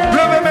changer.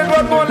 Levez mes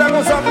doigts pour les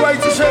consacres pour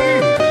Haïti chéri.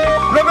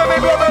 Levez mes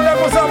doigts pour les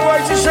consacres pour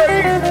Haïti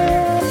chéri.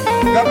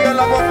 Gabriel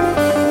Lamotte,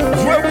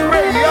 jouez pour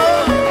pays,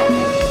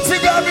 si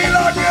Gabriel la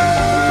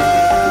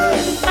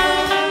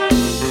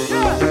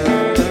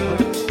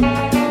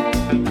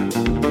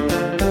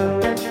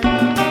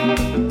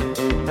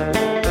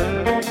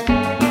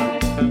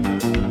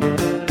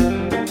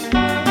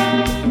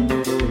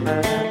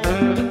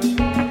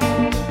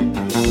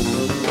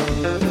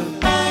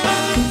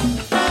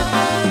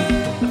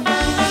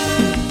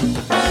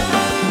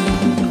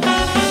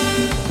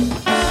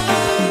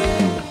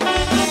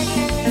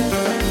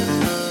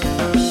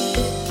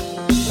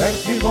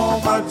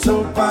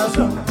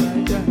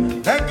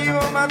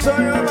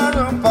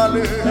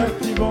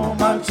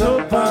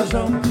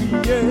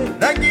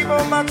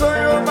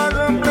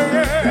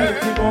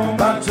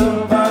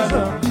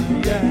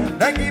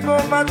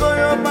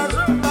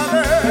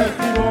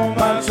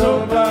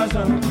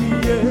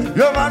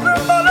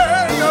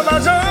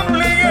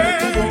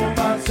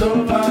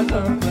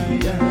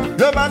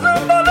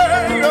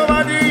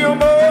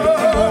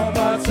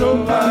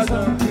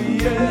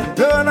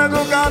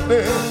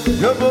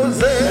yo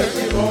posé,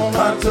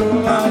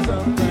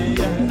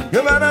 yo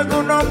bana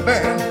kunombe,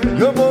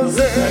 yo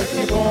posé,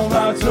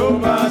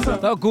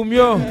 Tá com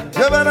mio,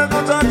 yo bana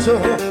kutancho,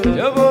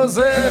 eu vou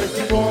ser.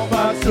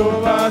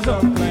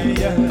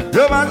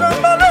 yo bana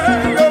balé,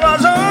 yo bana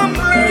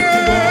jamblé.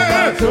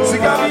 Si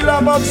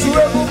Camila Bob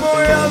jouer pour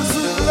Montréal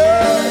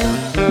souffler.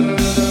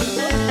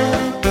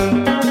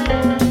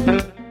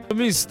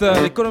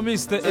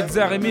 L'économiste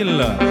Edzer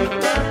Emile.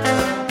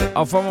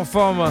 En forme,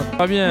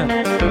 pas bien.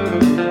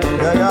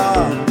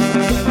 Yeah.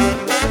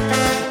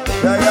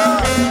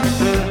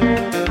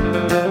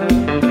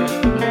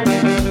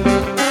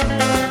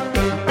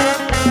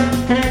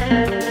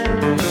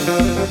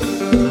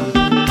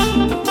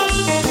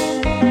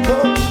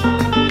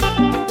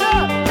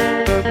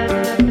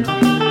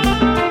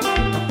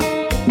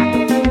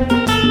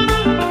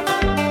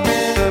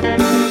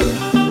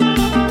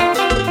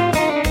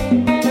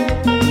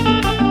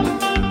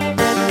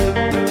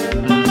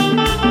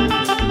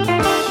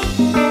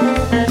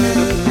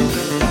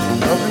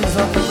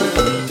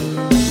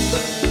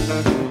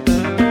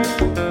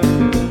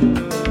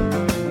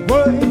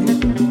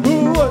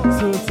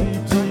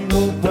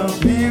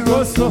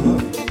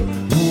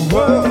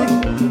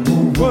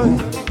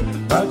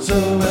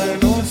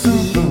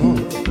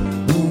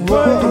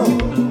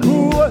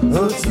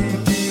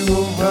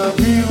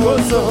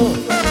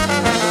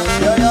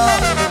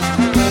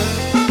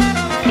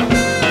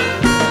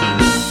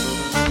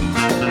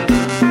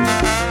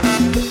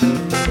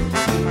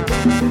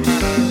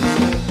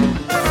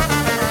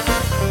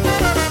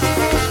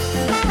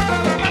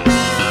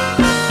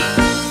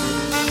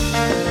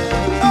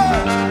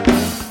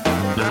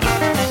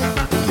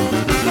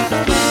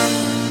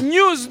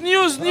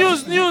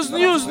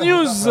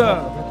 blues.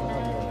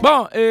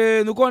 Bon,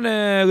 nous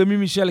connaissons Rémi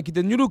Michel qui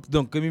était New Look.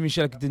 Donc, Rémi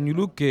Michel qui était New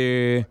Look.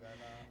 Il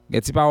y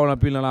a des paroles un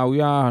peu dans la rue.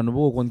 Nous ne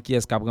pouvons pas qui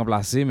est-ce qui a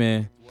remplacé,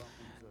 mais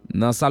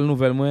dans la salle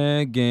nouvelle,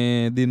 il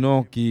y a des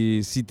noms qui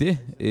cités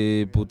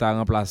et pour ta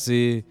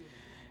remplacer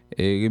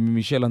Rémi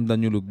Michel dans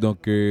New Look.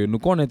 Donc, nous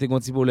connaissons un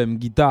petit problème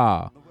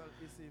guitare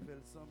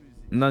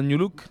dans New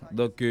Look.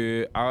 Donc,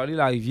 à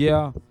la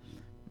rivière,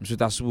 monsieur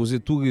t'a supposé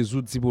tout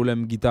résoudre ce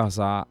problème guitare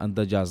ça en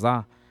dans jazz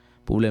là,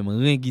 problème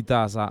rien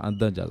guitare ça en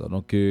dans jazz.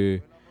 Donc,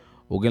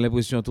 on a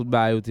l'impression tout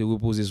bail était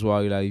reposé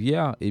soir la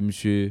rivière et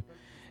monsieur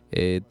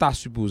t'a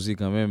supposé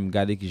quand même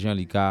garder que Jean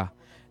Lika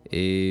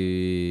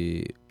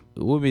et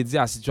remédier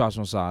à la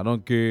situation ça.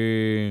 Donc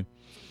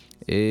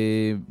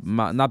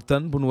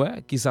n'attend pour nous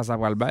qui ça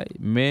va le bail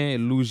mais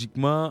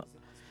logiquement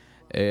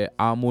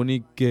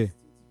harmonique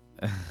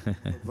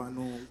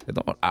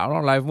donc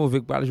alors live mauvais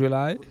pas jouer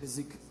là.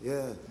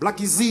 Black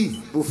Easy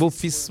beau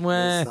fils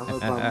moi.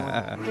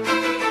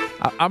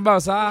 En bas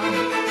ça.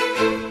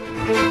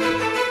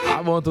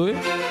 Ah bon toi.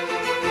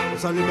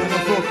 Salut mes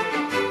enfants.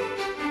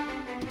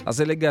 Ça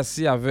c'est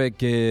Legacy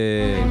avec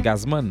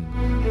Gazman.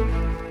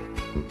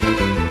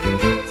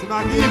 C'est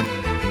Magib.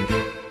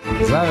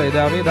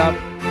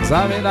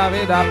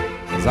 Zavedab.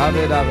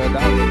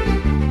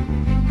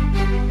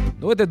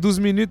 Nous était 12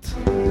 minutes.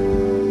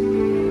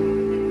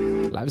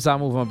 La vie ça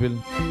mouve en pile.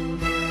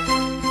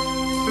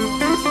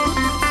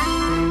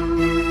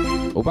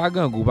 Ou pas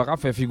gangou, pas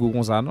faire figure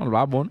comme ça non, le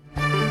pas bon.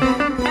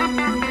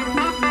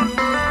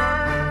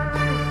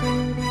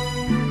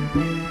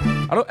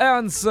 Alors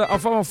Ernst,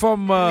 en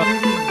forme.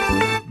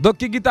 Donc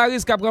qui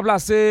guitariste qui a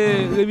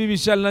remplacé Rémi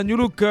Michel dans New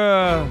Look.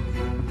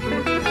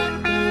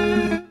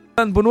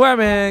 Pour nous,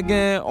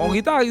 mais on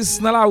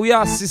guitariste dans la rue,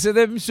 si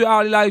c'était monsieur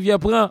Harley la rivière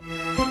prend.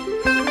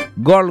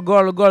 Gol.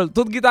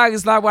 Tout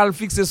guitariste là va le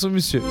fixer sur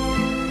monsieur.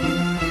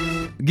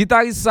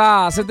 Guitariste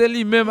ça, c'était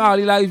lui-même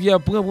Harley la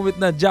rivière prend pour mettre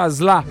dans jazz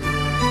là.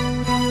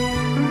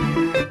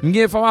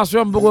 M'gè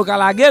information pour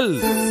la gueule.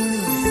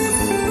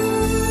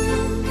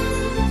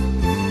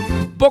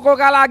 Poko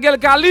la gueule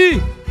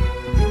Kali.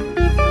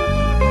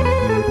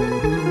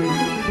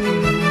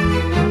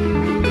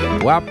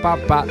 Wa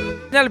papa.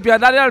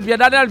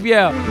 Daniel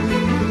Pierre.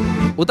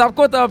 Ou t'as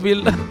content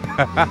pile.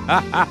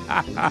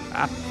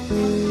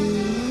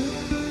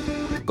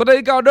 Côté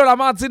Ricardo la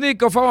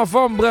Martinique, en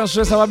forme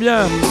branché, ça va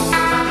bien.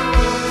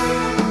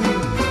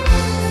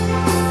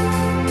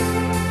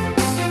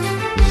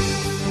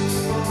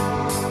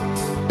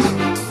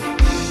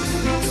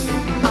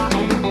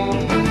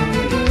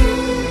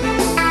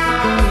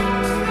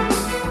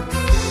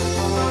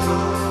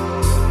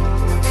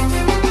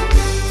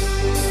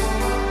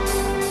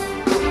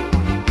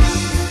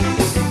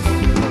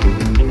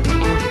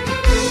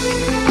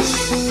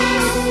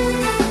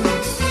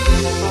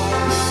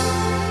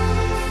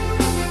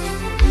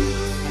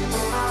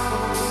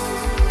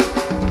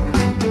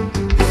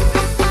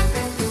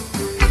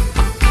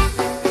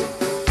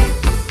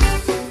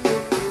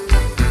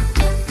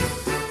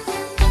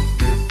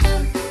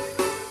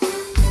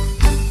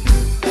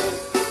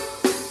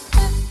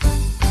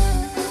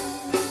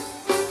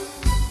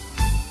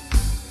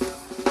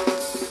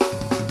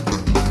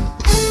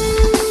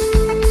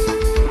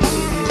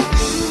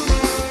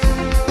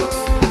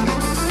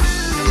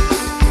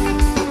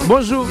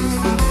 Bonjour.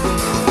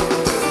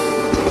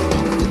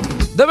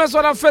 Demain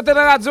soir, on fête de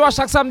la radio.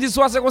 Chaque samedi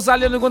soir, c'est qu'on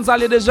s'allie, nous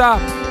s'allie déjà.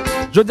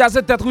 Je dis à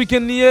cette tête week-end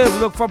lié.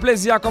 Donc, fait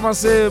plaisir à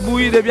commencer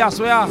bouillir de bien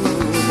soir.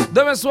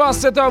 Demain soir,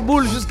 7h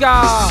boule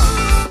jusqu'à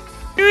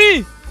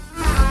nuit.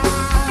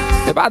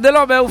 Et pas de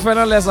l'homme, mais vous faites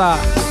dans les ça.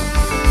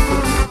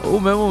 Ou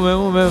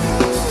même.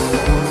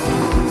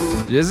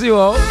 Jésus,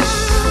 oh.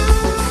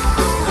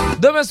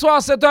 Demain soir,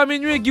 7h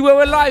minuit,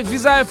 Giveaway Live,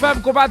 Visa FM,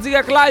 Combat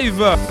Direct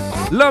Live.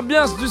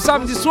 L'ambiance du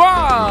samedi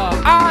soir.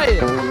 Aïe.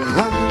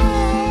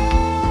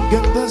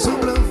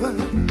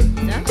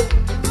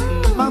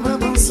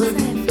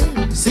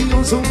 Si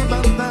on s'en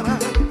bandana,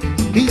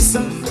 il s'en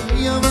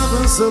y a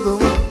un seul.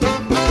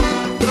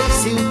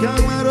 Si on a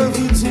un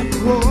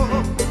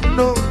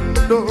non.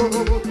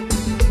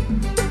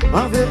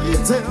 En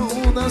vérité,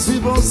 on a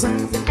supposé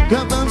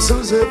quand même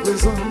changer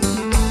présent.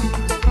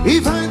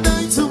 Il va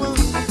être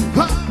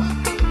pas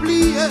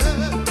oublier.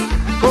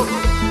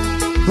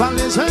 Par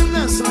les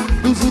jeunesses,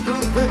 nous vous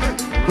trompez,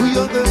 oui,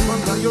 on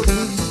demande à yo.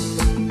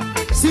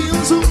 Si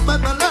on s'en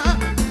bandana,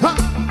 pas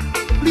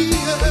oublier.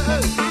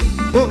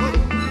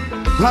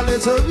 Par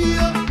les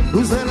oreilles,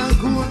 nous allons la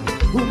cour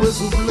pour me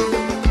souffler.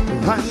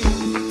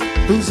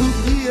 Nous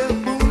oubliez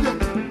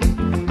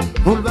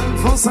pour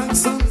l'enfant sans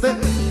santé,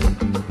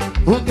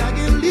 pour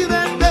gagner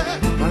liberté,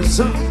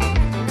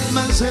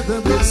 manger de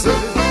baiser.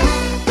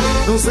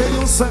 Nous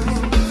ayons ça,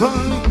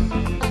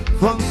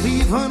 pour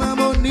vivre en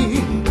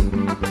harmonie.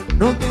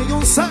 Nous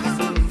ayons ça,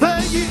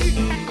 veiller,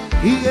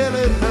 il est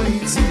le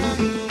Haïti.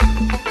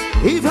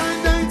 Il va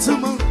être tout le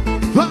monde,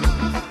 pas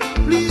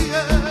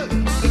oublier.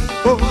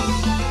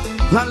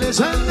 Par les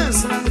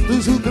jeunesses,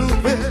 toujours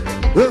campé,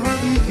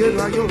 revendiquer le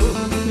royaume.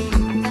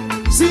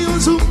 Si on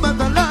joue pas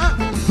dans la,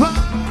 pas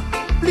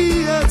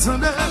oublier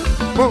ton air.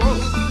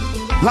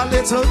 La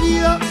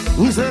lettoria,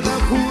 vous êtes la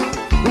cour,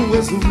 vous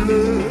êtes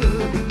soufflé.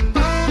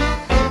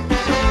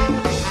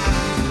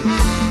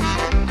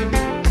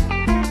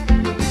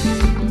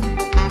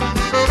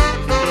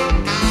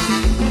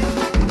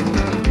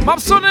 M'a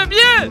sonné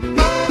bien.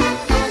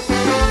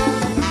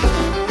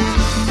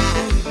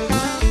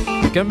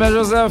 Kembe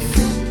Joseph.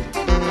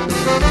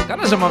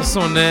 Quand je m'en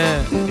sonné.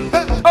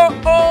 Oh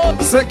oh,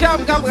 c'est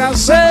Cap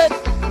raché.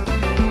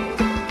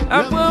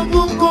 Après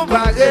vous me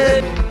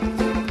comparez.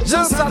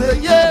 J'en savais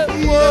hier,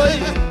 oui.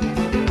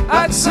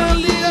 Action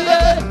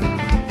liée.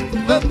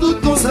 De tout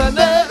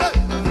concerné.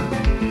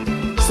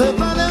 C'est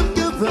pas l'aime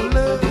que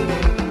veulent.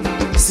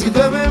 Si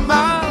demain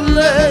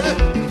m'aller.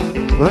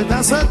 Ouais,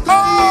 dans cette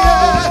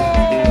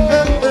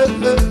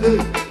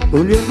au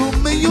lieu de nous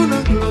mettre une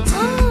glotte,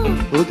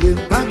 au lieu de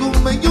nous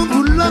mettre une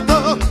boulette,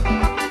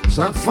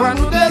 chaque fois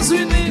nous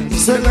désunis,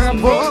 c'est le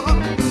rapport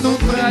nous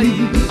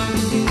trahit.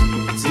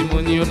 Si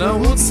mon yon en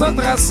route sans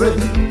tracé,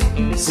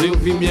 si on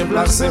vit bien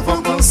placé,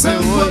 faut penser,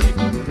 oui.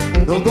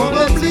 Donc on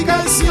a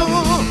obligation,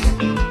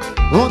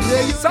 on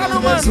dit ça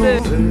nous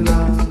manque.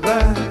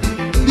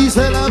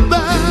 Disait la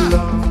belle,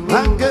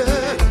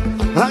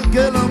 à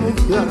quel amour.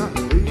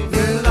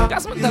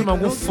 Qu'est-ce que tellement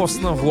de force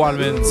dans voix,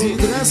 man.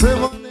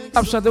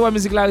 Ap chante wa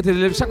musique la arrêté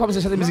chaque fois que je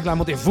chante musique la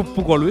monter vous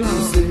pour lui.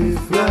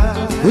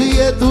 Oui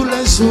et tous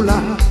les sous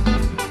là.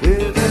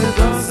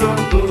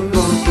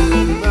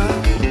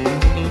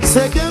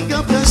 C'est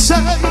quelqu'un prêché.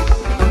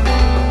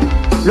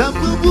 La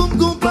pour me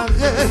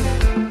comparer.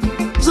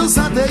 Je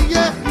sentais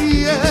hier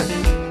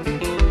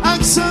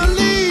action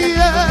liée.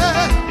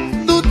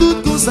 Nous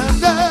tous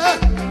concernés.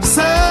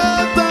 C'est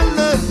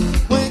parler,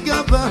 moi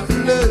qu'à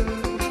parler.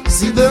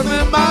 Si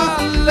demain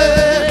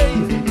m'aller,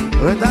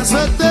 dans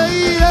ce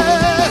pays.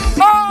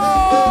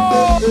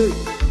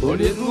 Au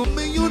lieu de nous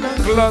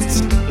clotte,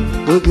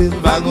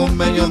 va nous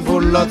mettre pour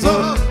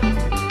l'autre.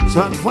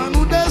 Chaque fois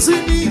nous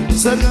désunis,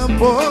 c'est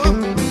l'impôt,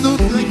 nous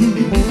trahit.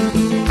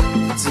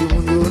 Si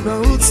on y a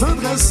route sans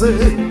tracer,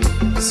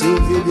 si on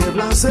vit bien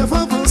placé,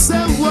 faut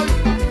penser, ouais.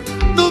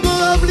 Nous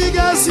avons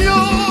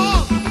obligation,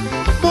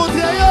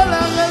 montrer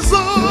la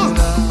raison.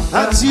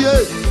 Adieu,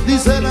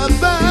 disait la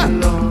paix,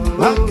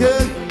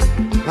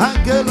 à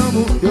quel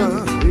amour.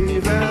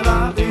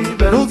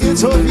 Nous qui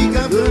sommes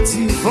un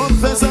petit, on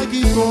fait ça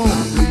qui compte.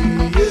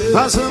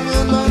 Pas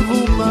jamais mal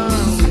vous mal.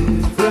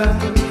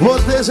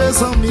 Protéger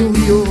 100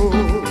 millions.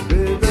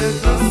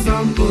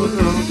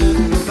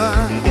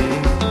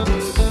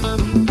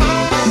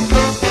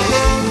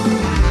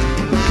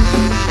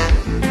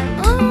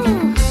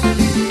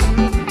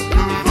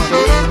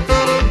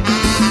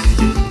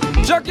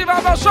 Jackie va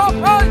au shop,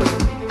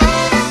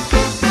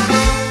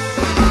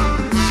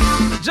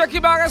 Jackie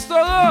va au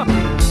restaurant.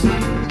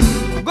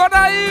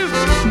 Gonaïve,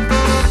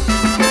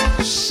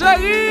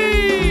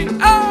 chérie,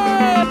 hey!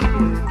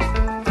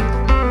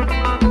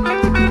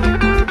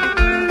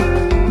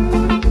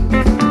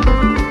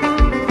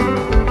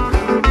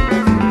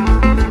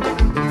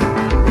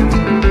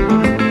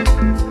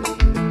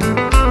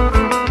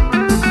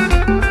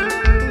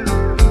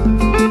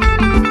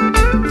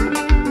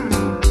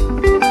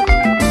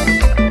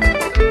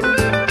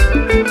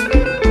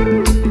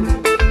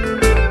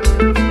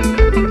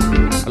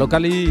 Allô,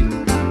 Kali.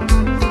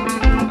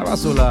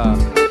 Là.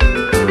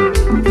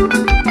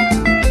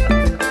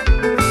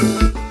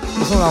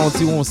 On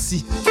tire on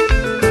si.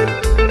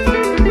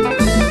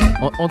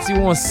 On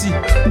tire on si.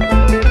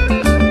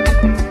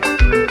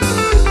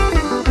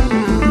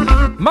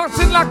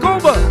 Martine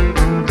Lacombe.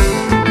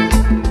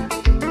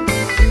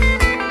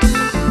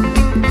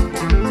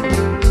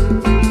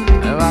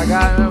 Un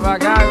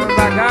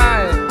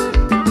bagaille.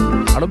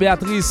 Allô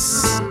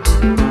Béatrice.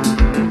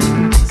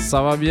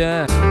 Ça va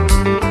bien.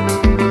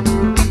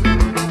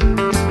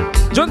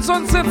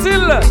 Johnson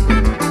Cécile,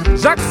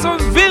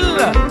 Jacksonville,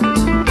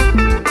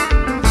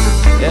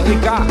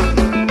 Erika.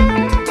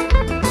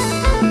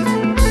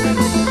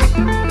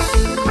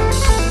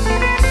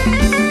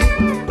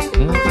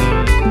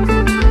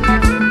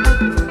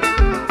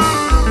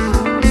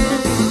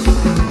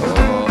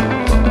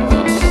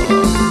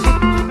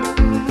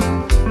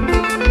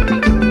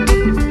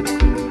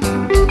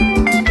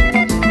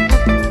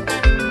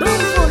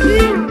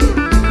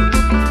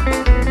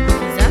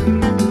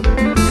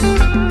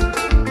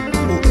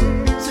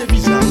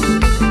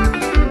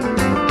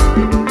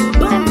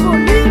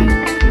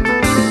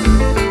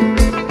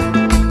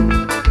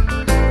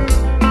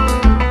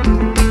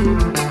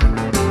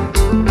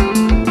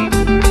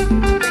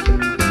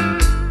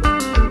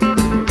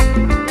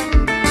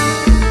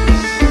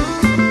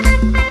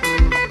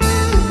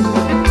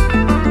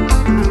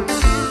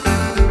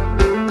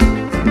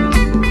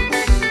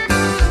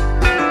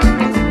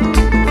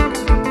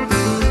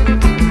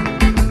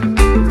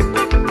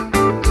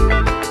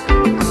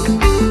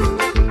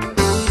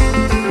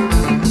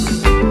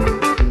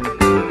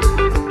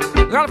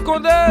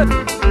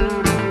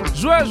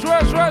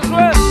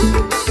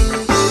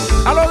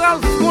 Alors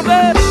Ralph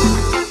Condé,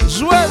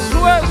 jouez.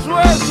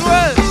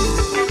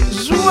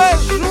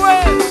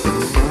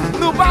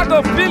 Nous pas de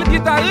pile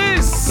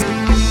guitariste.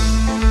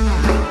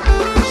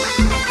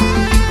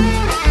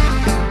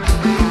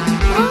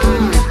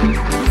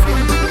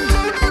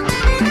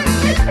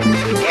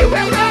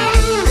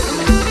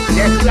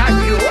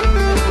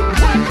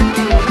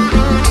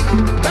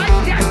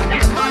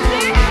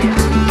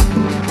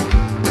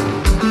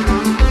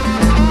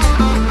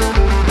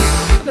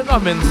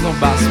 phénomène son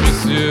basse,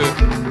 monsieur.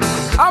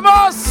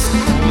 Amos!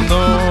 Oh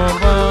non,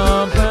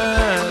 papa.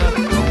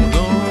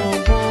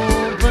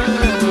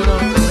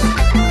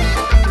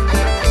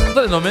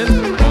 Non, man.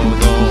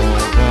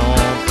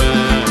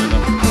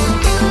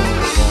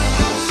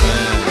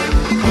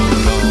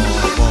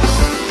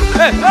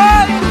 Hey,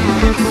 hey!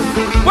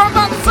 What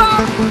about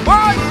that?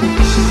 Why?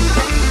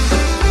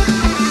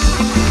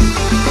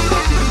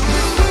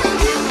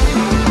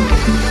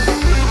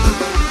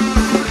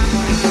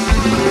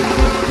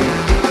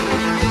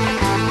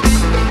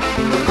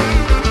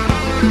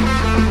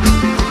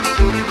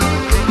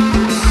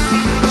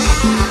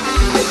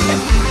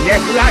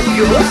 Yes, like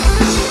you.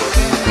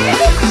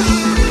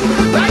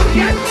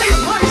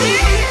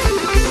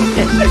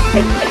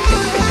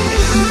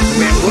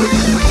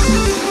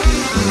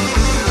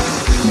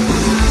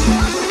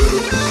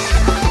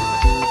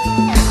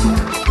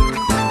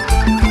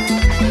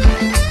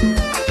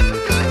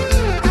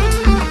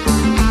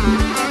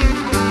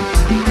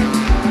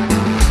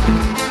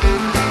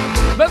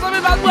 Mes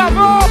amis, bat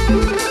bravo!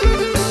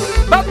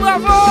 Bat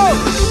bravo!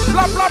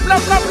 Bla bla bla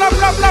bla bla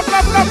bla bla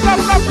bla bla bla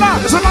bla bla!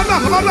 Bla bla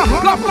bla bla bla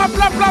bla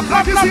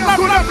bla bla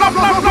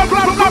bla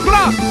bla bla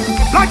bla!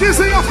 Black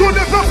ici, on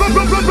connaît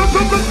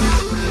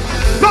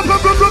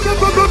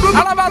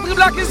à la batterie,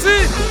 Black ici.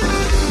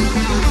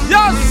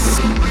 Yes.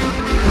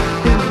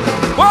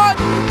 What?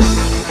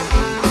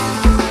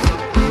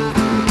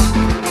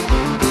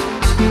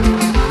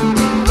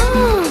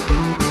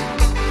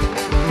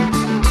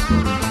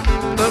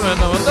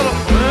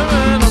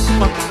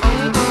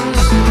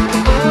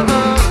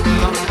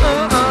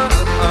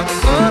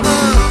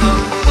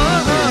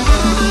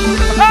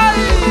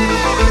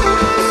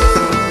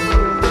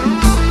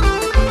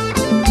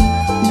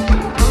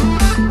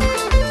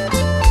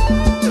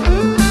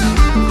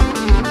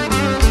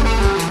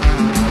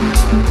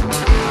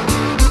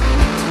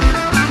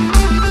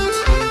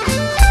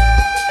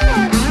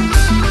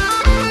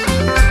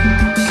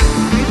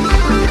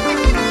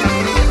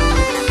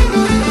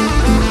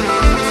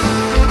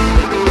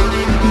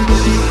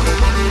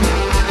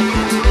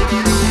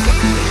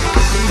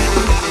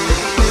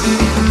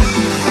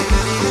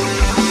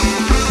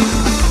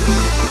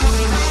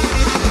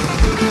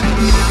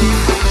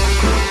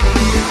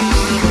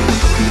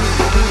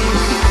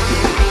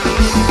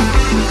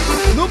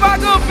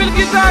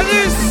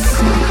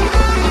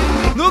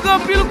 Nous avons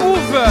pile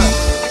groove.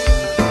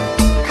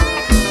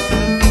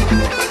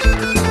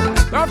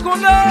 Quand on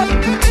est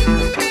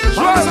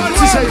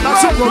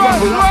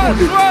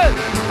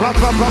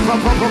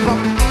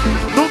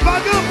nous pas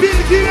de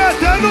pile qui est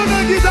nous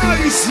dans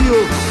guitare ici.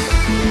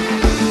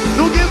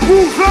 Nous avons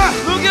groove.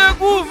 Nous avons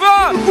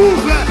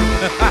groove.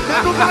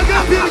 Mais nous pas de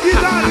pile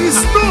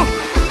guitariste.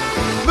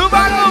 Nous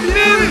pas de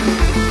pile.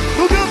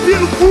 Nous avons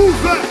pile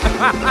groove.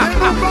 Mais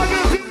nous pas de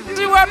pile.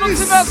 Tu vois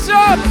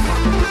motivation.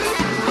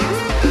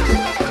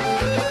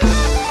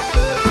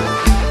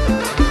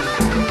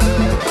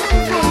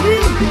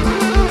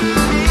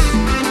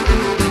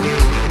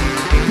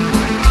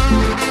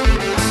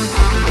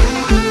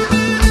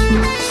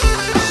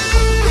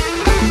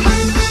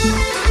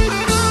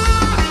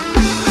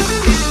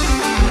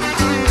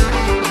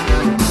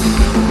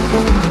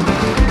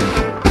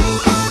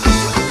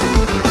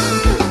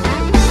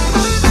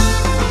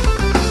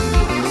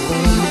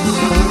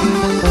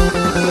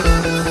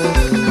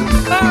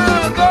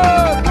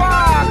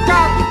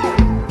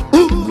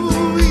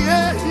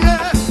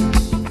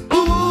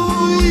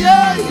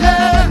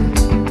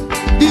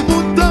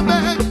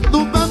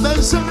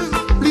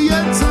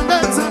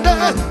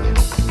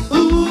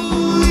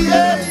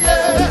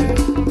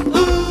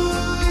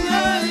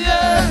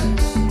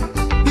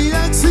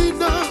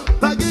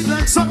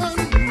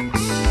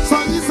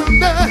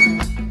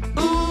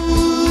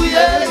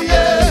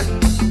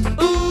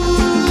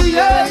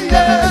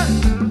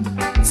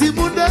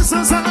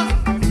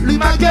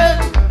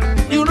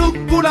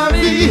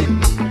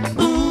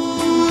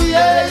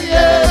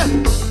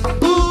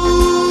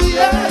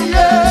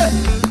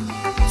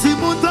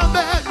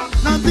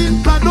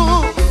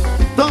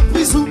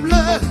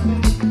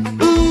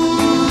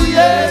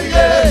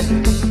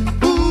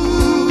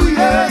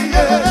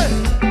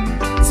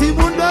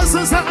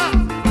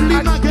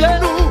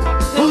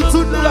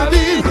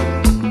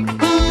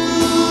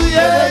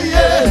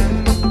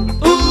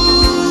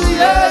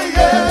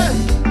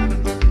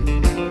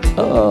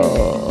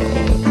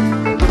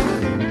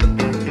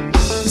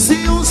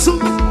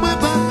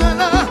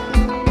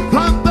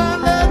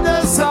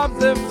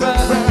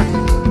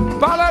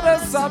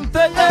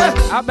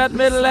 Abed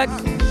Melek,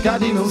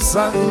 kadi nou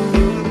sa,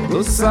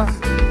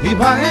 i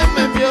ba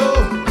eme myo,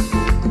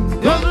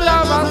 yon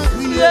la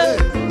matriye,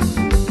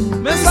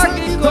 men sa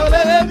ki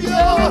kole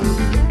myo,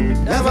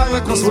 e ba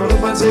rekonsolo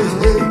manje,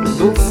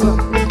 nou sa,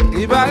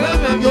 i ba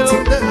eme myo,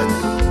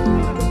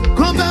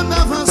 konben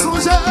avan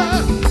sonje,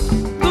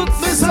 tout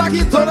men sa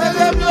ki kole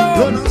myo,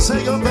 yon anse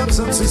yon bem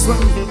san si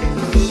swan,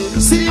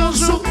 si yon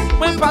jou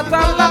mwen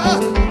patala,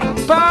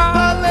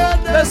 pale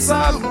de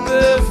sa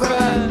te fe.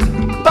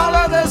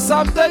 Parle de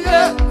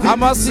Samteye,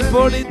 Amos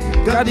Hippolyte,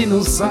 Gadi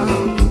nous ça,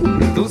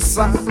 tout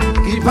ça,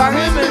 qui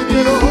paraît même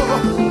mieux.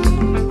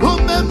 Ou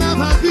même n'a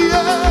pas crié,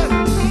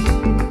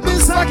 mais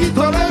ça qui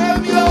tolère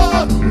mieux.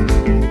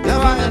 Y'a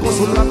rien qu'on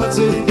se la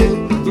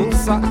fatigue, tout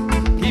ça,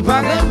 qui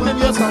paraît même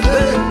mieux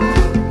santé.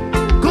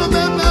 Ou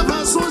même n'a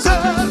pas songé,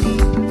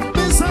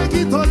 mais ça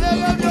qui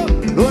tolère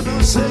mieux. L'on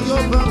a chez yo,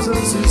 pas de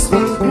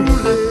système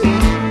coulé.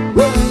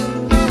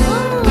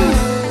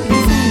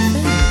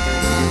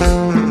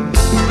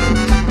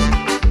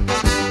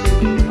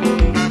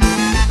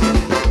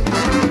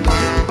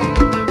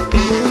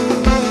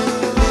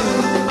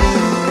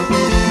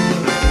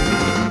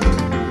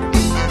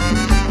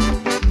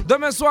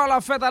 Demain soir,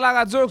 la fête à la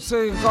radio,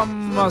 c'est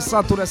comme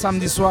ça tous les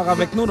samedis soirs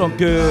avec nous.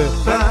 Donc,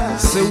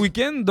 c'est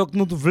week-end. Donc,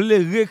 nous voulons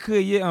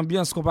recréer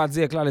l'ambiance qu'on va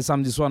dire là les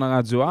samedis soirs dans la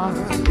radio. Hein?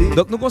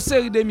 Donc, nous avons une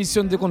série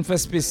d'émissions qu'on fait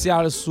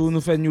spéciales sur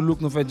nous fait New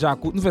Look, nous fait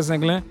Jacout, nous fait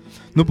Zinglin.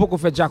 Nous pouvons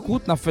faire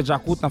Jacout, nous fait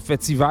Jacout, nous fait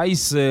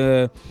T-Vice,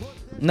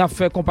 nous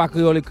fait Compas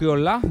Créole et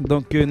Créole là.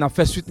 Donc, nous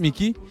fait Suite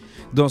Mickey.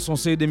 Donc, son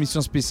série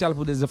d'émissions spéciales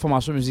pour des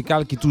informations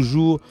musicales qui est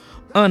toujours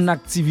en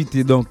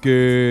activité. Donc,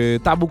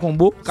 Tabou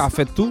Combo qui a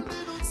fait tout.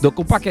 Donc,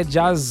 au paquet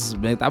jazz,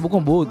 ben, Tabou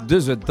Combo,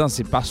 2 heures de temps,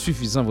 c'est pas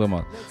suffisant vraiment.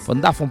 Faut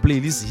nous faire une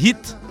playlist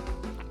hit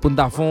pour nous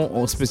faire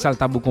un spécial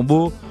Tabou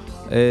Combo.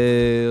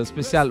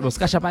 Spécial, bon,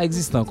 Skacha pas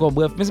existe encore,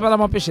 bref, mais c'est pas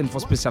m'empêcher de faire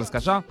spécial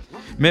Skacha,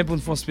 mais pour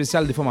une fois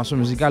spécial de formation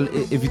musicale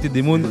et éviter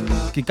des mondes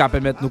qui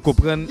permettent de nous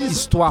comprendre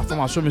l'histoire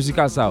formation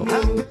musicale ça.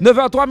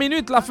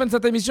 9h03, la fin de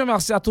cette émission.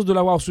 Merci à tous de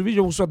l'avoir suivi.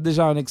 Je vous souhaite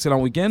déjà un excellent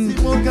week-end.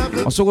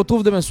 On se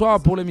retrouve demain soir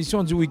pour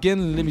l'émission du week-end,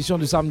 l'émission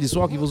du samedi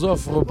soir qui vous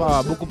offre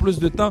pas beaucoup plus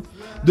de temps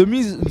de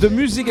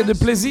musique et de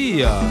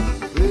plaisir.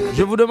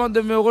 Je vous demande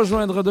de me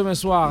rejoindre demain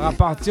soir à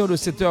partir de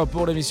 7h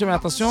pour l'émission, mais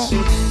attention,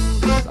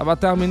 ça va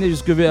terminer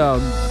jusque vers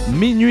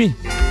minuit.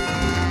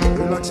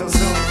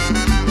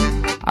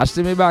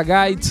 Achetez mes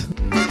bagailles.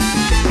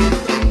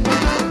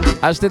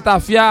 Achetez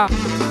tafia.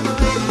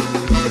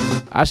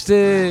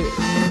 Achetez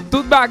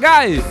toute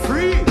bagaille.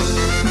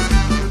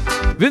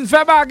 Viens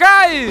faire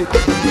bagaille.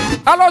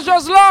 Alors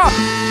Josla.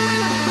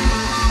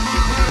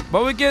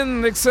 Bon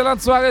week-end,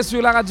 excellente soirée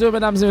sur la radio,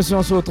 mesdames et messieurs.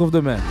 On se retrouve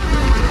demain.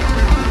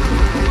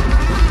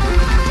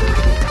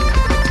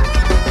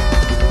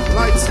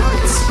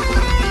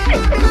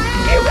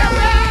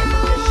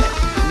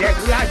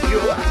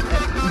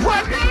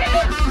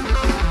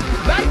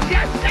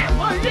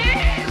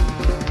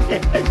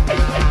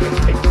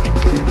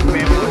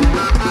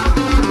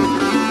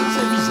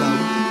 C'est bizarre.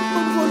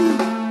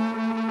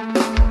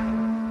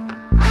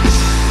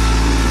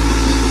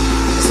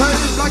 Ça y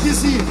est, blague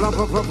ici.